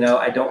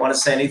 I don't want to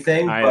say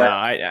anything.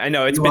 I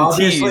know it's been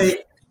teased.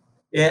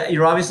 Yeah,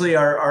 you obviously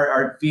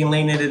are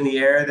feeling it in the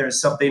air. There's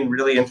something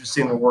really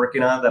interesting we're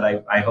working on that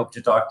I hope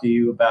to talk to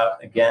you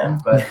about again.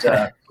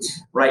 But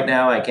right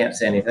now I can't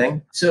say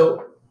anything.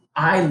 So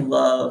I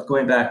love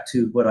going back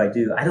to what I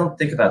do. I don't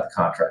think about the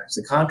contracts.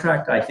 The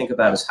contract I think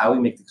about is how we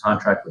make the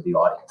contract with the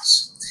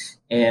audience.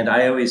 And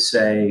I always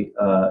say,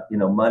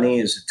 money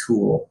is a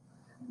tool.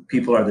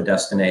 People are the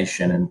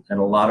destination. And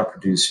a lot of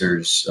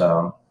producers,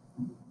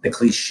 the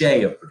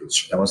cliche of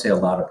producers, I won't say a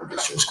lot of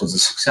producers, because the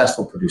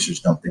successful producers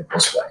don't think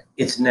this way.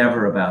 It's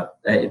never about,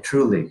 it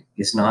truly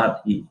is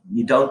not,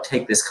 you don't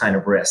take this kind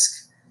of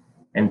risk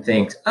and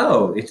think,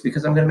 oh, it's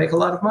because I'm going to make a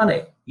lot of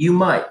money. You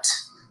might.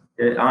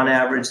 On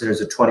average,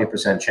 there's a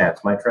 20% chance.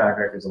 My track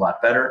record is a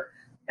lot better.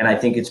 And I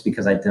think it's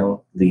because I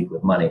don't lead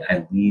with money.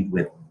 I lead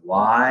with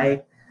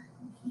why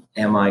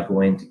am I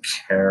going to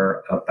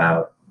care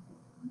about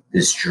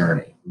this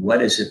journey?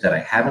 What is it that I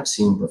haven't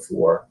seen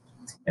before?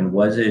 And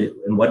what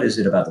is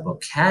it about the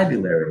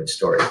vocabulary of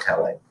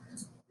storytelling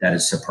that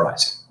is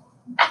surprising.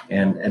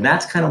 And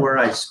that's kind of where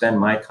I spend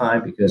my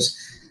time, because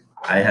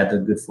I had the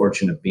good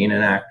fortune of being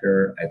an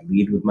actor. I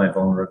lead with my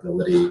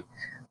vulnerability.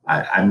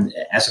 I'm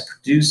as a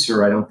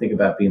producer, I don't think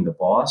about being the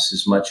boss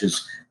as much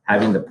as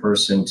having the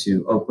person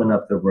to open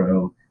up the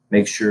room,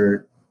 make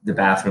sure the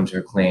bathrooms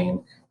are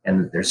clean,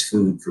 and that there's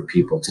food for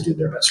people to do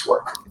their best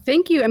work.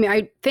 Thank you. I mean,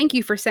 I thank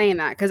you for saying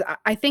that, because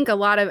I think a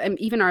lot of, and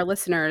even our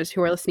listeners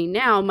who are listening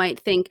now might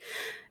think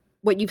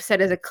what you've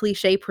said as a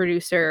cliche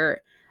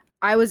producer.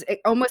 I was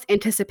almost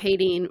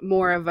anticipating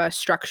more of a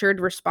structured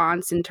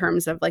response in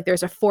terms of like,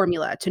 there's a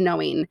formula to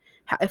knowing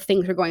if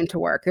things are going to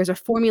work. There's a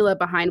formula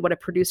behind what a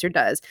producer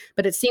does.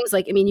 But it seems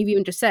like, I mean, you've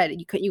even just said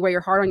you wear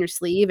your heart on your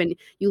sleeve and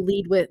you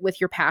lead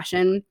with your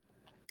passion.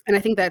 And I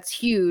think that's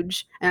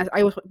huge. And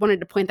I wanted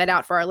to point that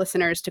out for our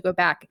listeners to go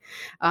back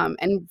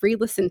and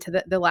re-listen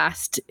to the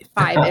last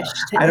 5-ish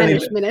to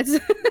 10-ish minutes.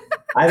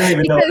 I don't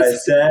even know what I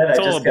said. I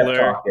just kept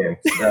talking.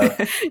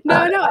 So.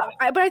 No.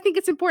 But I think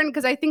it's important,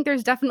 because I think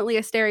there's definitely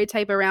a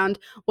stereotype around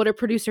what a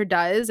producer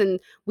does. And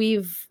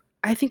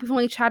I think we've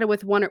only chatted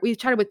with we've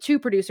chatted with 2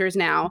 producers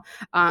now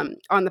on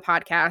the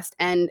podcast,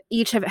 and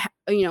each have,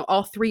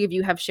 all 3 of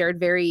you have shared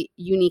very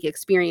unique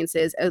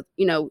experiences.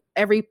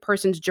 Every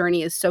person's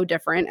journey is so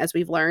different, as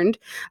we've learned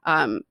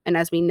and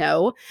as we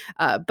know.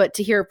 But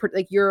to hear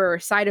like your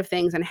side of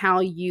things and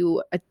how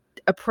you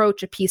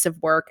approach a piece of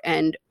work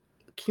and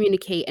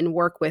communicate and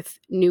work with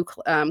new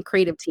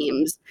creative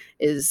teams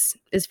is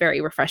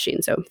very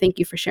refreshing. So thank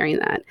you for sharing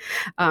that.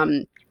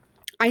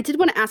 I did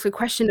want to ask a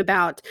question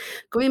about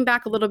going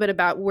back a little bit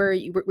about where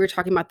we were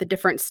talking about the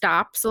different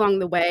stops along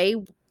the way.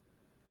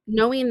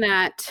 Knowing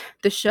that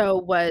the show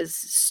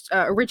was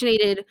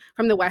originated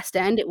from the West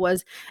End, it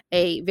was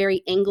a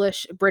very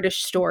English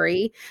British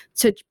story.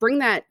 To bring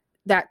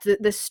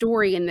the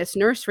story in this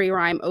nursery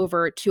rhyme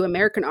over to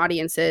American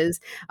audiences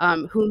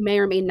who may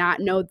or may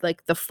not know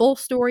like the full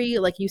story.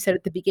 Like you said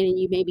at the beginning,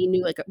 you maybe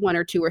knew like 1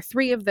 or 2 or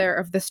 3 of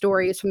the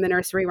stories from the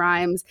nursery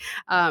rhymes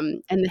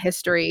and the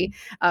history.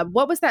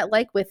 What was that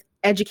like with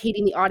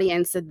educating the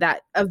audience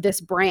of this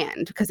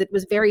brand? Because it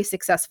was very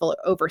successful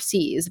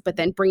overseas, but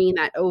then bringing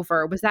that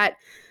over,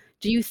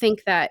 do you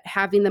think that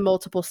having the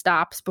multiple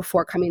stops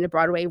before coming to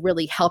Broadway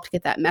really helped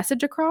get that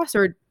message across,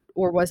 or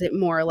was it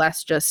more or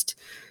less just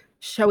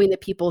showing the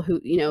people who,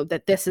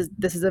 that this is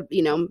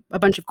a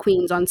bunch of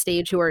queens on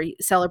stage who are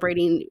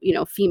celebrating,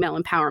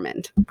 female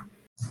empowerment?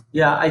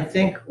 Yeah, I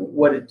think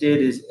what it did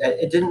is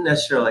it didn't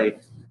necessarily,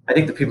 I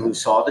think the people who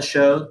saw the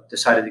show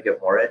decided to get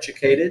more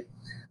educated.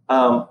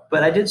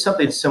 But I did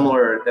something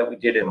similar that we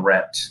did in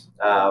Rent.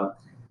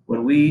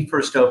 When we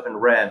first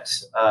opened Rent,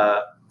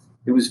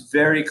 it was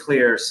very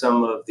clear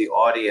some of the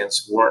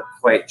audience weren't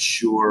quite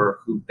sure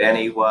who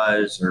Benny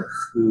was or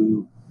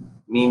who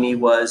Mimi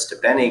was to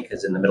Benny,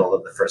 because in the middle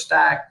of the first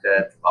act,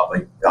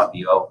 probably got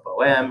the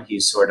Bohème,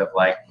 he's sort of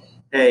like,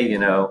 hey,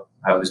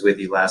 I was with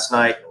you last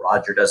night, and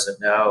Roger doesn't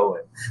know,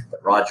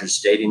 but Roger's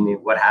stating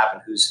what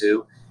happened, who's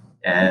who,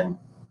 and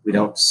we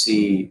don't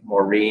see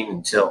Maureen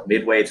until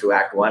midway through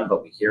Act 1,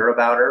 but we hear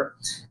about her.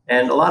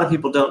 And a lot of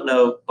people don't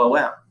know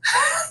Bohème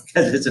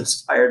because it's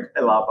inspired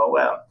by La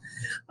Bohème.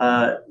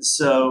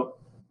 So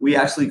we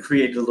actually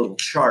created a little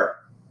chart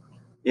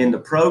in the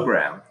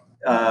program,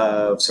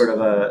 sort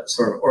of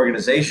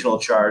organizational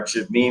chart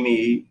of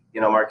Mimi,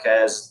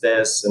 Marquez,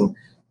 this, and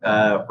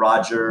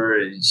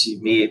Roger, she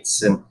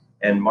meets,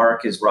 and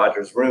Mark is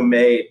Roger's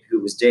roommate who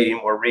was dating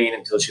Maureen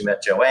until she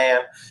met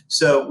Joanne.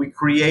 So we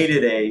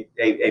created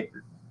a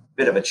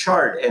bit of a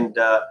chart, and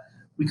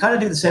we kind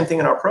of do the same thing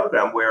in our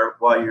program, where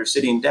while you're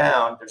sitting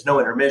down, there's no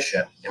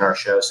intermission in our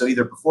show. So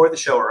either before the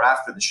show or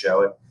after the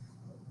show, and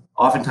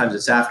oftentimes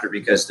it's after,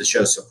 because the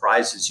show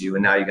surprises you,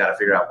 and now you got to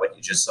figure out what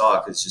you just saw,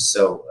 because it's just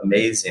so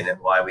amazing, and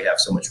why we have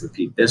so much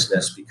repeat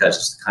business, because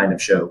it's the kind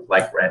of show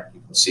like Rent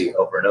you can see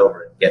over and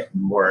over and get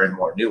more and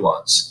more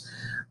nuance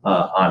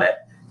on it,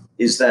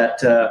 is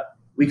that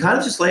we kind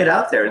of just lay it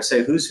out there and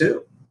say who's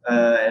who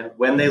and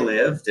when they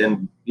lived,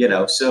 and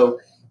so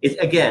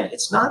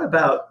it's not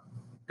about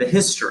the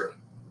history.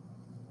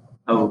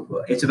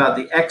 It's about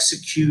the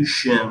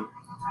execution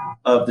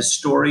of the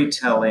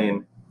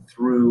storytelling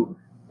through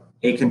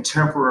a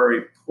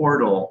contemporary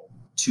portal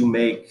to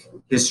make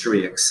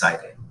history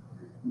exciting.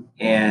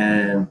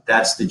 And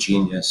that's the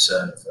genius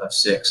of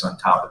Six, on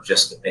top of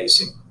just the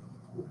basic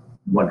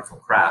wonderful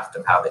craft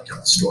of how they tell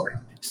the story.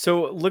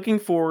 So looking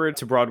forward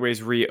to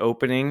Broadway's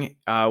reopening,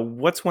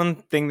 what's one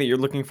thing that you're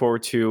looking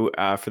forward to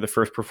for the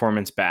first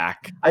performance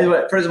back?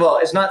 First of all,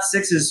 it's not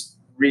Six's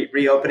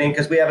reopening,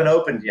 because we haven't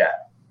opened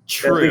yet.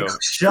 True. We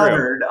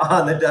shuttered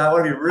on the. I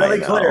want to be really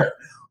clear.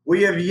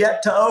 We have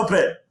yet to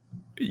open.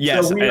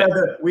 Yes. So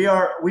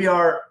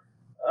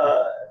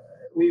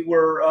we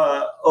were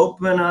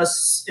open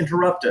us,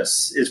 interrupt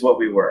us is what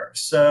we were.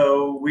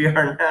 So we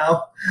are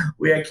now.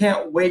 I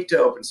can't wait to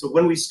open. So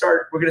when we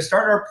start, we're going to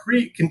start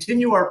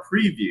continue our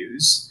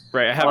previews.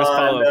 Right. I have a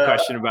follow-up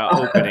question about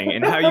opening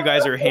and how you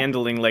guys are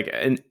handling like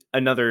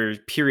another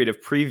period of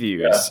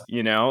previews.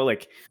 Yeah.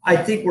 I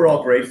think we're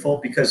all grateful,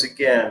 because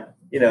again,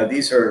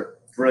 these are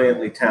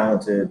brilliantly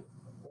talented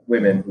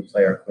women who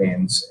play our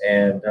queens.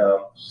 And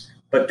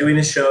but doing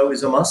a show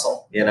is a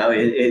muscle.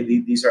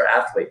 These are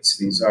athletes.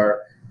 These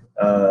are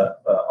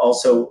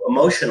also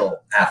emotional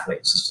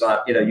athletes. It's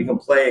not, you can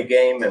play a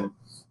game and,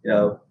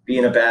 be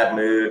in a bad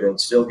mood and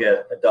still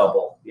get a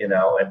double,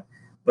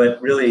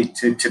 but really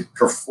to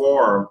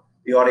perform,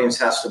 the audience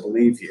has to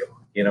believe you.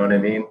 You know what I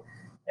mean?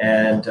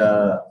 And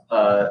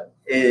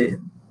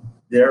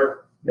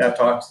we've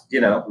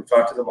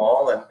talked to them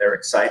all, and they're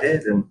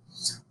excited, and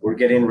we're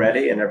getting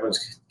ready, and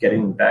everyone's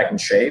getting back in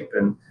shape,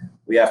 and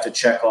we have to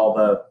check all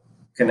the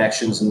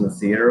connections in the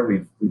theater.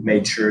 We've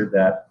made sure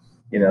that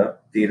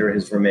theater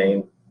has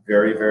remained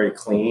very, very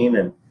clean,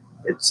 and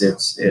it's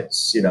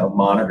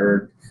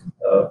monitored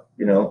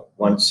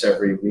once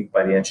every week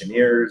by the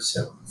engineers,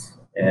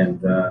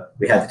 and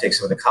we had to take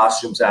some of the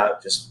costumes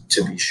out just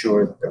to be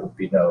sure that there would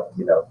be no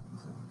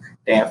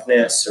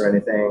dampness or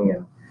anything.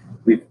 And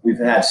we've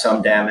had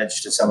some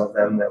damage to some of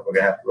them that we're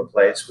going to have to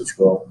replace, which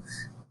we'll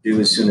do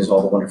as soon as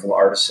all the wonderful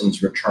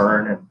artisans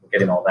return, and we're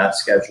getting all that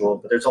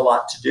scheduled. But there's a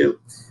lot to do.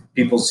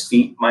 People's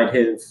feet might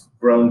have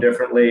grown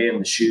differently,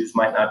 and the shoes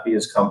might not be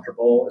as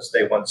comfortable as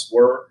they once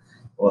were.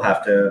 We'll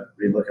have to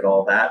relook at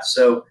all that.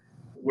 So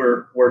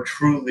we're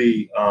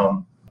truly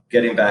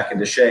getting back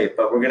into shape,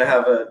 but we're going to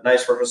have a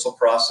nice rehearsal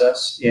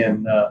process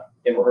in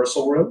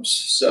rehearsal rooms.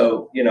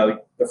 So,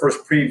 the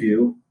first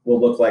preview will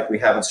look like we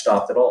haven't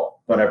stopped at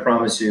all. But I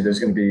promise you there's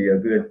going to be a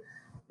good,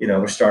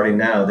 we're starting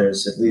now.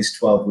 There's at least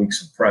 12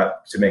 weeks of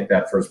prep to make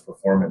that first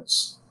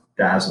performance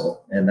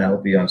dazzle. And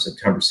that'll be on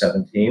September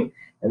 17th.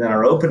 And then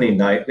our opening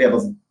night, we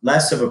have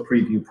less of a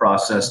preview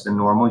process than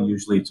normal.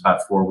 Usually it's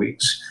about 4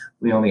 weeks.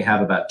 We only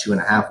have about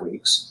 2.5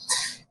 weeks.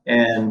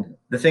 And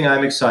the thing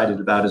I'm excited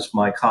about is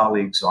my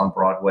colleagues on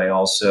Broadway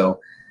also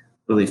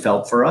really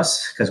felt for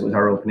us, because it was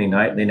our opening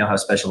night, and they know how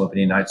special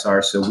opening nights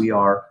are. So we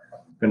are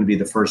going to be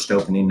the first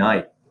opening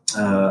night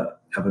of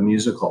a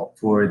musical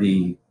for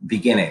the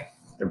beginning,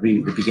 the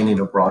beginning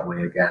of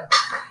Broadway again.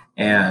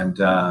 And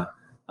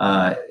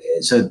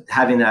so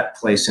having that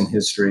place in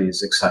history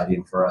is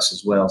exciting for us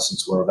as well,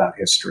 since we're about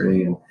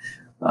history. And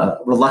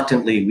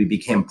reluctantly, we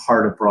became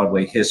part of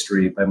Broadway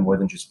history by more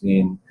than just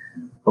being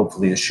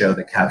hopefully a show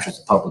that captures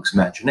the public's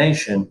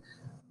imagination.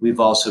 We've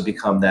also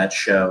become that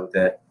show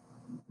that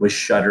was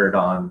shuttered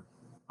on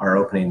our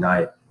opening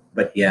night,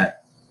 but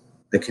yet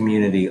the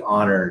community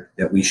honored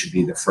that we should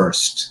be the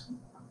first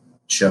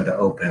show to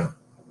open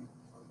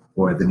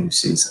for the new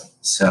season.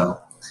 So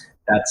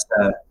that's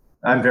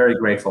I'm very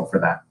grateful for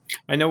that.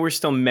 I know we're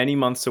still many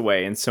months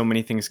away and so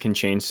many things can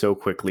change so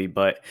quickly,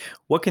 but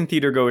what can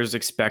theater goers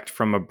expect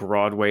from a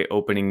Broadway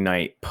opening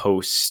night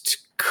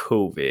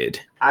post-COVID?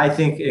 I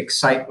think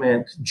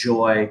excitement,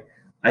 joy.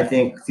 I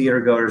think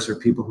theater goers are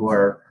people who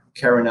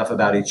care enough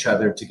about each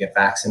other to get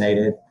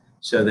vaccinated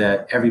so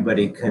that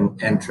everybody can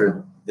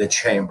enter the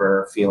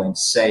chamber feeling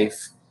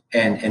safe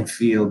and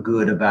feel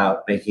good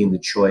about making the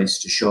choice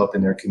to show up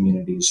in their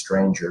community as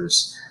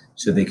strangers,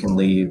 so they can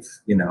leave,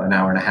 an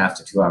hour and a half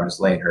to 2 hours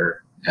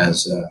later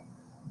as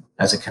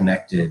a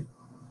connected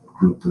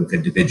group of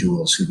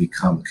individuals who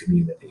become a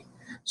community.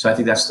 So I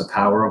think that's the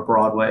power of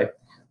Broadway.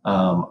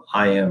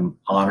 I am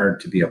honored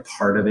to be a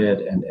part of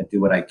it and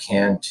do what I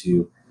can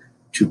to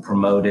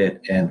promote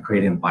it and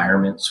create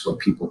environments where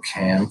people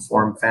can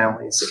form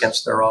families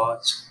against their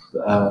odds,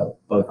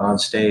 both on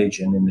stage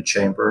and in the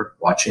chamber,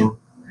 watching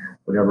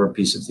whatever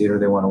piece of theater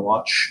they want to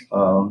watch.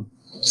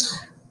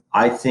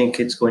 I think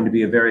it's going to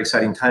be a very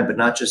exciting time, but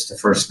not just the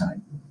first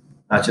night,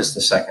 not just the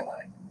second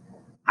night.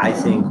 I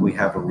think we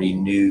have a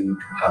renewed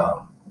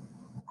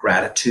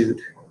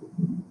gratitude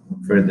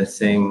for the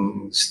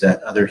things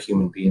that other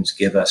human beings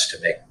give us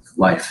to make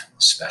life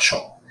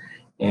special.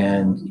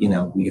 And,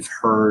 we've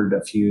heard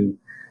a few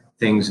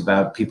things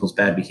about people's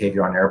bad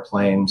behavior on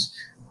airplanes.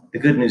 The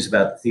good news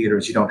about the theater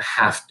is you don't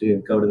have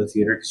to go to the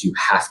theater because you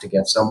have to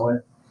get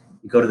somewhere.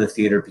 You go to the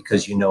theater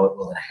because you know it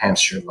will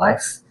enhance your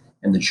life,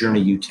 and the journey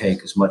you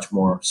take is much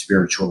more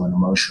spiritual and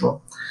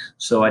emotional.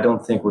 So I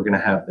don't think we're going to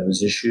have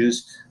those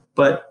issues,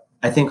 but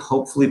I think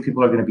hopefully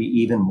people are going to be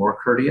even more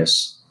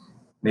courteous.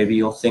 Maybe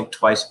you'll think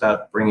twice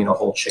about bringing a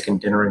whole chicken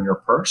dinner in your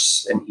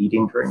purse and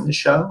eating during the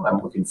show. I'm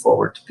looking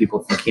forward to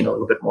people thinking a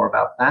little bit more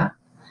about that,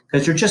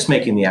 because you're just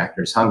making the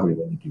actors hungry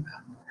when you do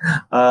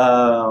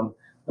that.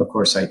 Of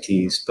course, I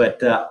tease,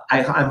 but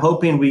I'm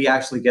hoping we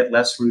actually get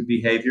less rude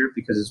behavior,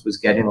 because it was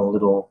getting a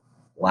little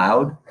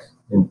loud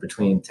in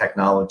between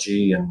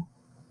technology and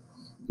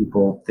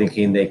people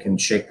thinking they can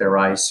shake their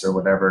ice or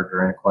whatever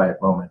during a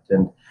quiet moment.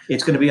 And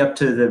it's going to be up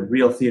to the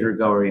real theater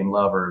going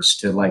lovers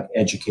to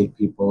educate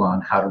people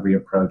on how to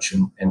reapproach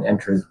and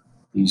enter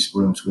these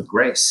rooms with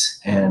grace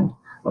and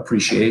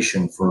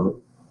appreciation for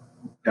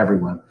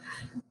everyone.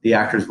 The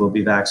actors will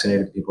be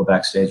vaccinated. People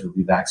backstage will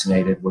be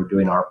vaccinated. We're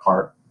doing our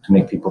part to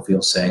make people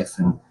feel safe,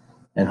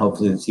 and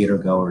hopefully the theater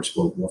goers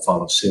will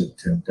follow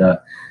suit. And,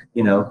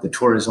 the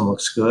tourism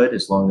looks good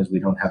as long as we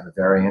don't have a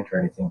variant or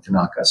anything to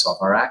knock us off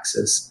our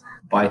axis.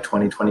 By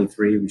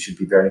 2023, we should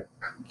be very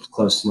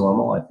close to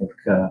normal. I think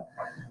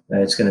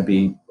it's going to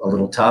be a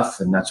little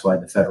tough, and that's why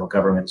the federal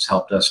government has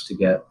helped us to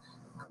get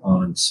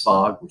on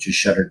SPOG, which is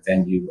Shuttered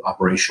Venue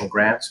Operational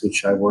Grants,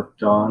 which I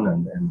worked on,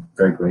 and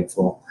very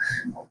grateful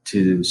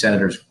to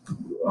senators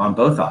on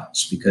both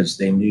aisles because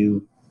they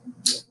knew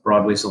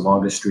Broadway's the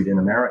longest street in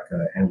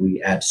America, and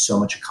we add so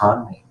much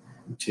economy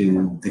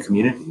to the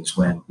communities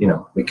when,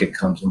 Wicked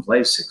comes and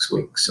plays 6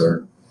 weeks,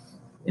 or,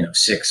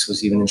 Six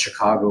was even in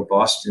Chicago,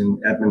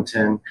 Boston,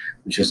 Edmonton,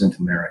 which isn't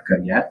America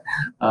yet,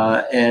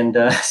 and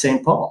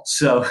St. Paul.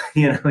 So,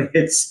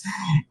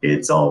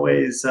 it's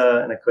always,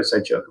 and of course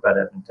I joke about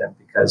Edmonton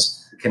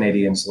because the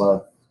Canadians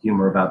love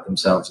humor about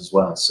themselves as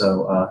well.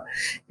 So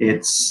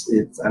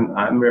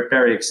I'm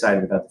very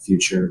excited about the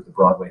future of the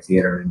Broadway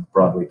theater and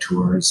Broadway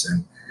tours,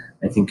 and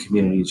I think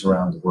communities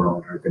around the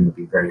world are going to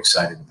be very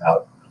excited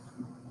about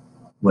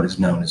what is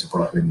known as a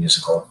Broadway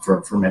musical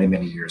for many,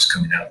 many years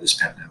coming out of this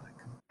pandemic.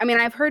 I mean,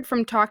 I've heard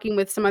from talking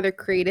with some other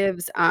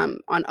creatives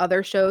on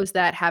other shows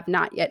that have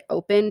not yet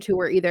opened, who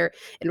were either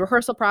in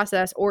rehearsal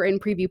process or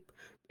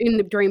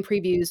during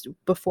previews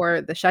before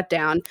the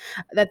shutdown,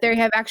 that they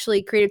have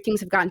actually creative teams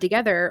have gotten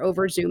together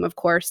over Zoom, of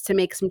course, to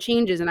make some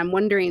changes. And I'm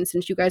wondering,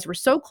 since you guys were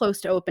so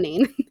close to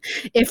opening,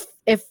 if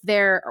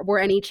there were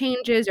any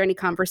changes or any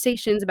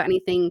conversations about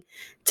anything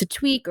to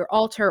tweak or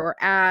alter or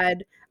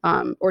add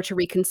or to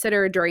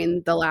reconsider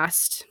during the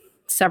last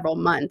several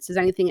months. Is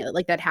anything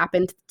like that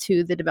happened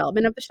to the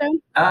development of the show?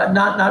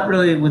 Not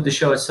really with the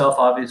show itself.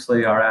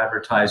 Obviously, our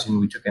advertising,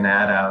 we took an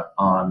ad out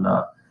on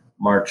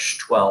March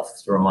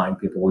 12th to remind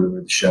people we were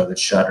the show that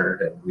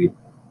shuttered, and we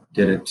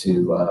did it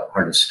to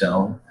Heart of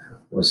Stone,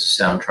 was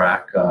the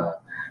soundtrack,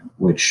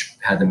 which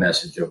had the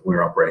message of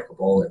We're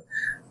Unbreakable.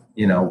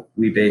 And,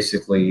 we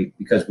basically,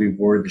 because we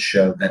were the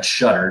show that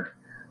shuttered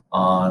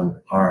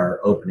on our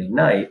opening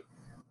night,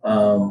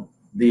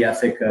 the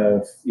ethic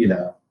of,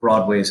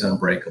 Broadway's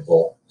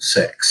Unbreakable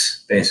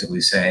 6,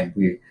 basically saying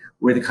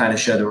we're the kind of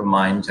show that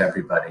reminds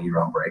everybody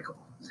you're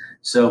unbreakable.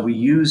 So we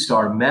used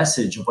our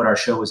message of what our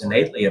show was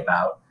innately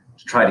about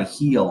to try to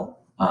heal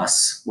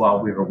us while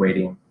we were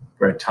waiting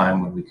for a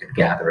time when we could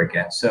gather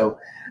again. So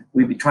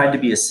we tried to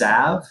be a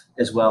salve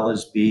as well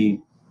as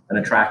be an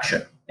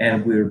attraction.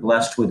 And we were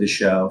blessed with a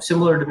show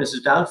similar to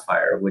Mrs.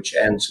 Doubtfire, which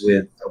ends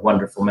with a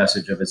wonderful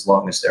message of as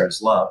long as there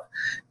is love.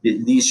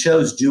 These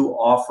shows do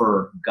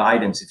offer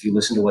guidance if you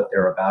listen to what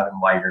they're about and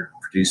why you're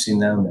producing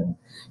them.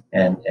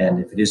 And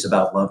if it is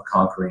about love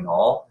conquering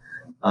all,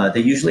 they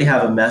usually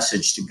have a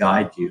message to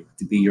guide you,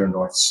 to be your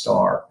North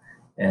Star.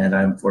 And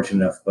I'm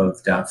fortunate enough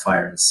both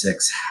Doubtfire and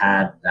Six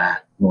had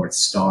that North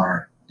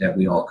Star that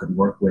we all could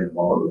work with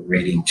while we were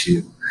waiting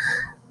to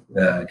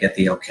get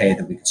the okay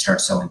that we could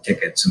start selling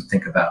tickets and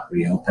think about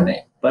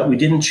reopening. But we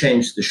didn't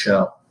change the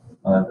show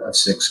of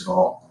Six at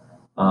all.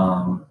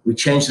 We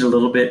changed it a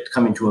little bit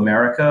coming to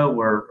America,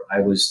 where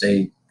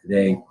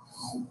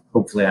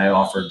hopefully I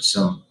offered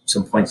some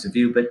points of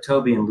view, but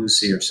Toby and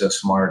Lucy are so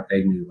smart,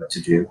 they knew what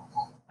to do.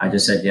 I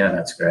just said, yeah,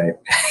 that's great.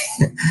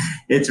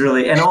 It's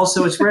really, and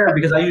also it's rare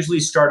because I usually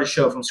start a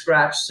show from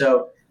scratch.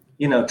 So,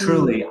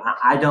 truly,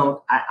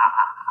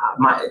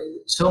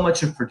 so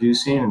much of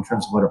producing in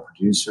terms of what a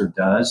producer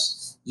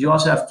does, you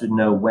also have to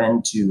know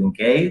when to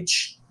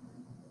engage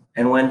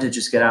and when to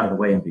just get out of the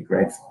way and be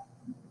grateful.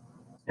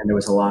 And there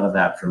was a lot of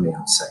that for me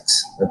on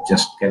Six, of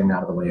just getting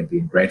out of the way and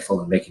being grateful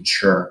and making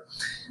sure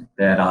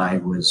that I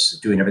was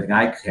doing everything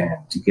I can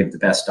to give the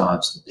best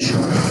odds that the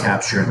show would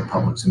capture the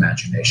public's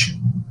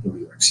imagination in New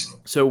York City.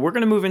 So we're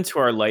going to move into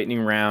our lightning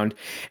round.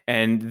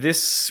 And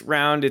this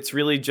round, it's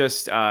really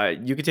just,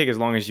 you can take as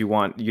long as you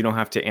want. You don't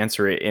have to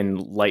answer it in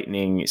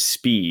lightning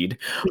speed.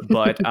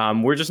 But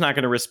we're just not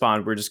going to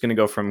respond. We're just going to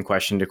go from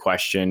question to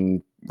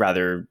question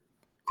rather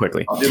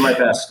quickly. I'll do my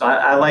best.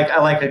 I like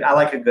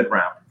a good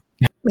round.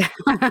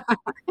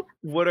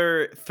 What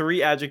are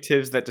 3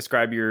 adjectives that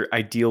describe your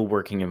ideal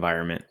working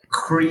environment?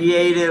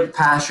 Creative,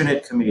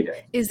 passionate,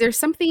 comedic. Is there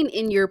something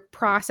in your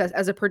process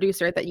as a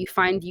producer that you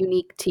find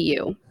unique to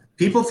you?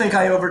 People think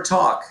I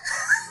overtalk.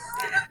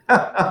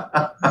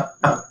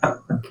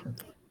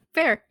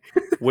 Fair.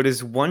 What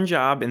is one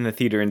job in the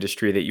theater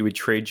industry that you would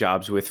trade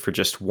jobs with for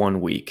just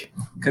 1 week?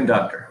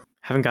 Conductor.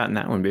 Haven't gotten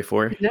that one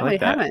before. No, I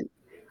that.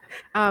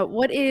 haven't.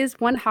 What is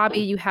one hobby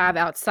you have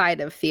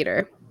outside of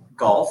theater?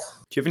 Golf.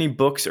 Do you have any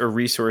books or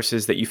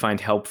resources that you find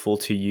helpful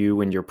to you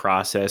in your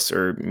process,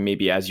 or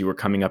maybe as you were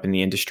coming up in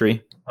the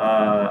industry?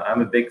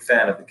 I'm a big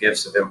fan of The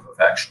Gifts of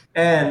Imperfection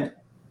and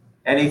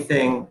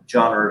anything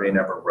John Irving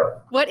ever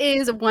wrote. What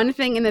is one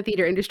thing in the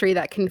theater industry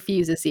that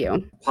confuses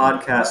you?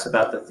 Podcasts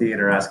about the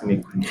theater asking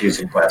me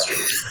confusing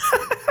questions.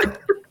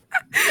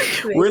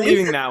 We're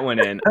leaving that one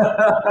in.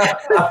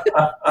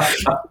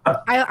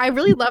 I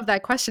really love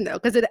that question though,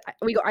 because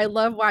I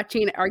love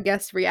watching our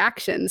guests'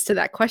 reactions to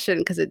that question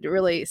because it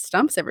really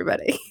stumps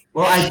everybody.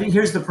 Well, I think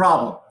here's the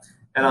problem,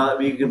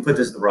 and you can put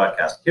this in the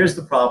broadcast. Here's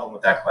the problem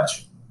with that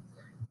question.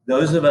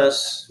 Those of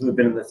us who have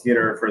been in the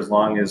theater for as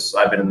long as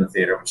I've been in the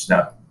theater, which is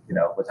now,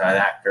 with an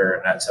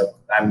actor, and so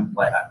I'm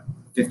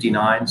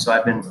 59, so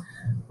I've been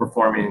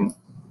performing.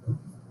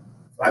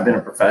 I've been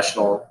a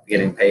professional,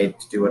 getting paid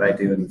to do what I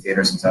do in the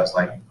theater since I was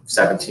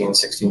 17,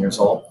 16 years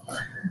old.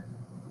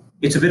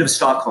 It's a bit of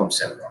Stockholm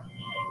syndrome.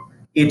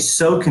 it's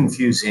so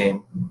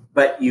confusing,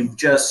 but you've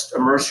just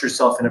immersed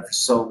yourself in it for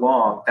so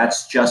long.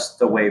 That's just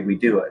the way we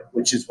do it,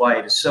 which is why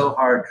it is so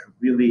hard to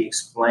really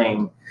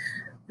explain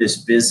this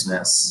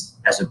business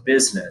as a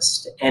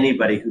business to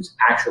anybody who's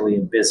actually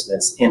in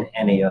business in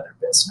any other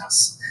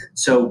business.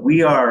 So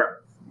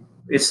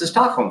it's the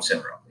Stockholm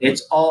Syndrome.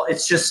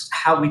 It's just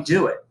how we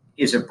do it.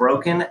 Is it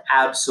broken?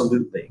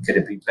 Absolutely. Could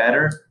it be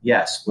better?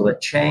 Yes. Will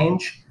it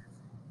change?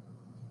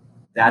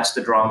 That's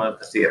the drama of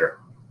the theater.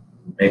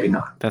 Maybe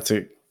not. That's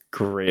a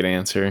great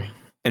answer.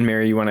 And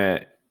Mary, you want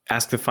to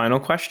ask the final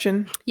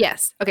question?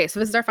 Yes. Okay, so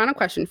this is our final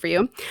question for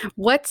you.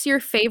 What's your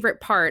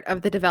favorite part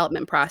of the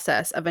development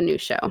process of a new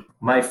show?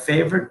 My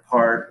favorite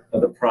part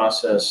of the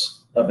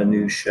process of a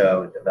new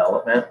show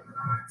development,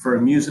 for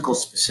a musical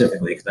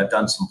specifically, because I've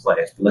done some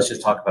plays, but let's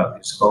just talk about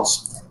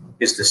musicals,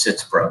 is the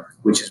Sitzprobe,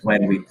 which is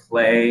when we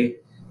play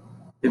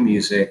the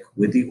music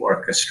with the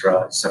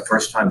orchestra. It's the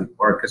first time the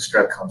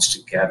orchestra comes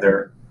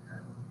together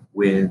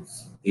with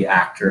the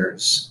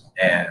actors,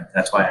 and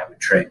that's why I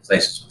would trade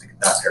places with the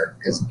conductor,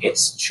 because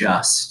it's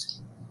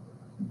just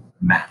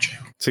magic.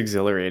 It's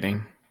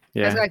exhilarating.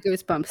 Yeah. I got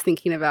goosebumps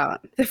thinking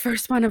about the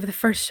first one of the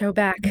first show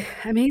back.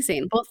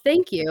 Amazing. Well,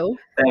 thank you.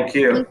 Thank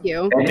you. Thank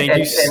you. And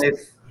Thank you.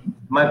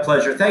 My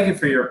pleasure. Thank you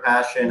for your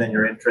passion and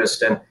your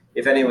interest. And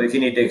if you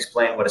need to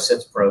explain what a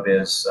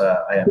Sitzprobe is,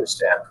 I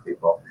understand for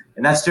people.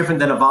 And that's different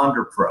than a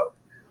Vonderprobe.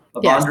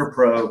 A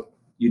Vonderprobe,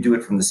 you do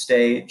it from the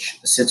stage.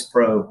 A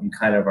Sitzprobe, you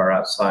kind of are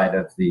outside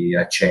of the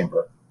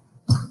chamber.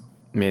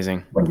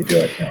 Amazing. When you do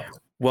it. Yeah.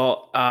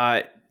 Well,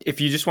 if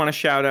you just want to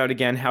shout out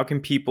again, how can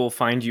people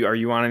find you? Are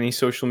you on any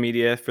social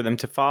media for them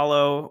to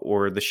follow,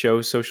 or the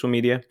show's social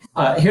media?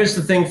 Here's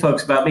the thing,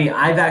 folks, about me.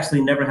 I've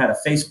actually never had a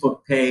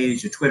Facebook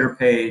page, a Twitter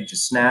page, a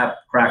Snap,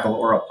 Crackle,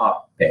 or a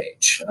Pop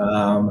page.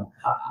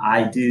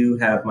 I do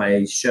have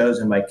my shows,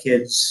 and my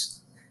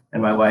kids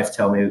and my wife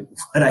tell me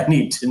what I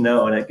need to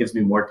know, and it gives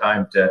me more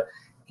time to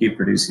keep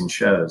producing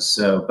shows.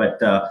 So,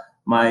 but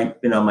my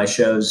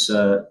shows,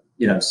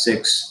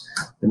 Six,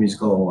 the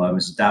musical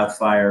is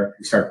Doubtfire.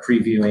 We start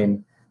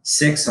previewing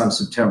Six on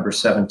September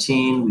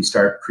 17. We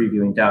start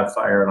previewing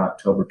Doubtfire on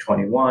October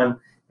 21,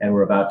 and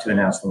we're about to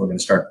announce when we're going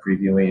to start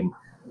previewing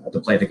The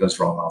Play That Goes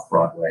Wrong off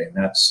Broadway. And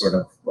that's sort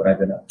of what I've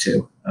been up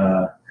to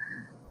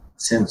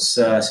since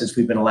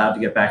we've been allowed to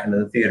get back into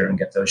the theater and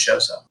get those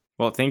shows up.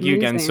 Well, thank you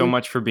again so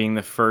much for being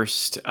the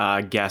first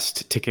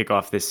guest to kick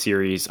off this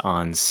series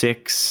on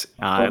Six.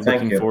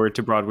 Looking forward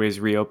to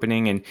Broadway's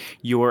reopening and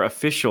your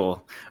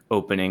official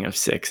opening of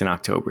Six in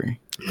October.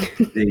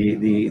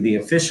 The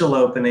official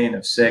opening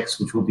of Six,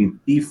 which will be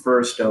the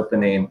first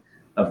opening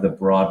of the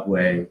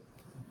Broadway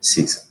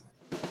season.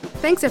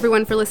 Thanks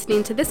everyone for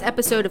listening to this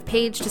episode of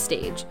Page to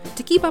Stage.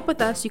 To keep up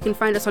with us, you can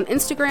find us on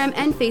Instagram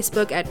and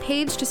Facebook at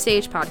Page to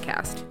Stage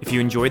Podcast. If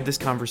you enjoyed this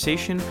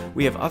conversation,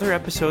 we have other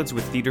episodes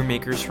with theater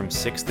makers from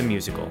Six the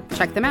Musical.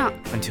 Check them out.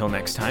 Until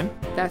next time.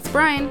 That's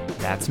Brian.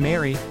 That's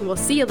Mary. We'll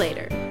see you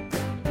later.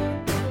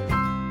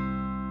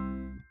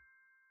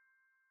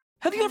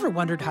 Have you ever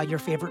wondered how your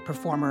favorite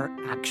performer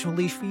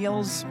actually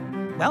feels?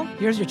 Well,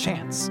 here's your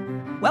chance.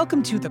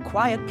 Welcome to The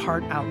Quiet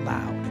Part Out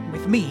Loud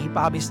with me,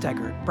 Bobby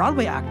Steggert,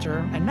 Broadway actor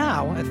and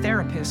now a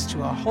therapist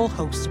to a whole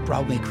host of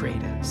Broadway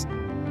creatives.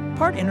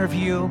 Part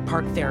interview,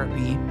 part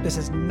therapy, this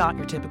is not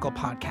your typical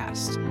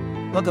podcast.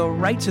 We'll go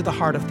right to the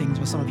heart of things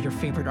with some of your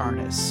favorite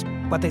artists,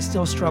 what they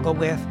still struggle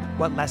with,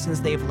 what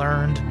lessons they've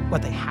learned,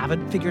 what they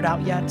haven't figured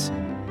out yet.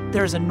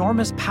 There's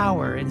enormous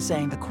power in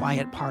saying the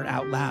quiet part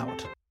out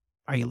loud.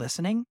 Are you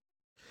listening?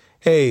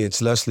 Hey,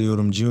 it's Leslie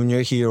Odom Jr.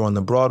 here on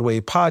the Broadway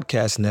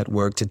Podcast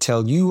Network to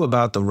tell you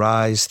about the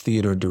Rise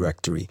Theater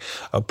Directory,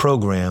 a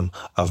program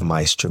of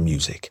Maestro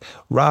Music.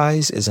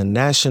 Rise is a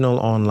national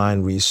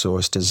online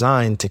resource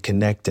designed to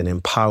connect and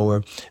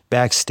empower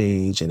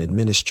backstage and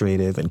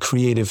administrative and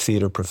creative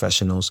theater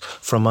professionals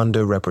from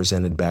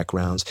underrepresented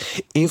backgrounds.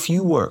 If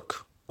you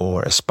work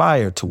or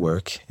aspire to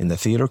work in the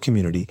theater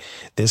community,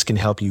 this can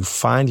help you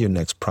find your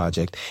next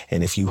project.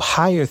 And if you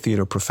hire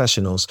theater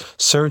professionals,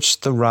 search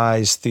the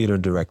Rise Theater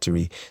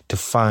Directory to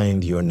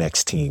find your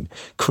next team.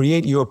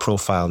 Create your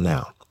profile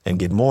now and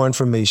get more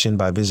information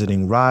by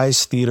visiting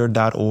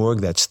risetheater.org.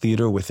 That's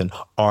theater with an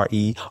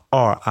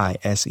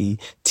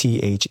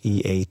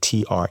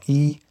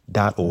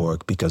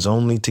RERISETHEATRE.org, because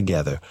only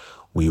together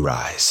we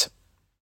rise.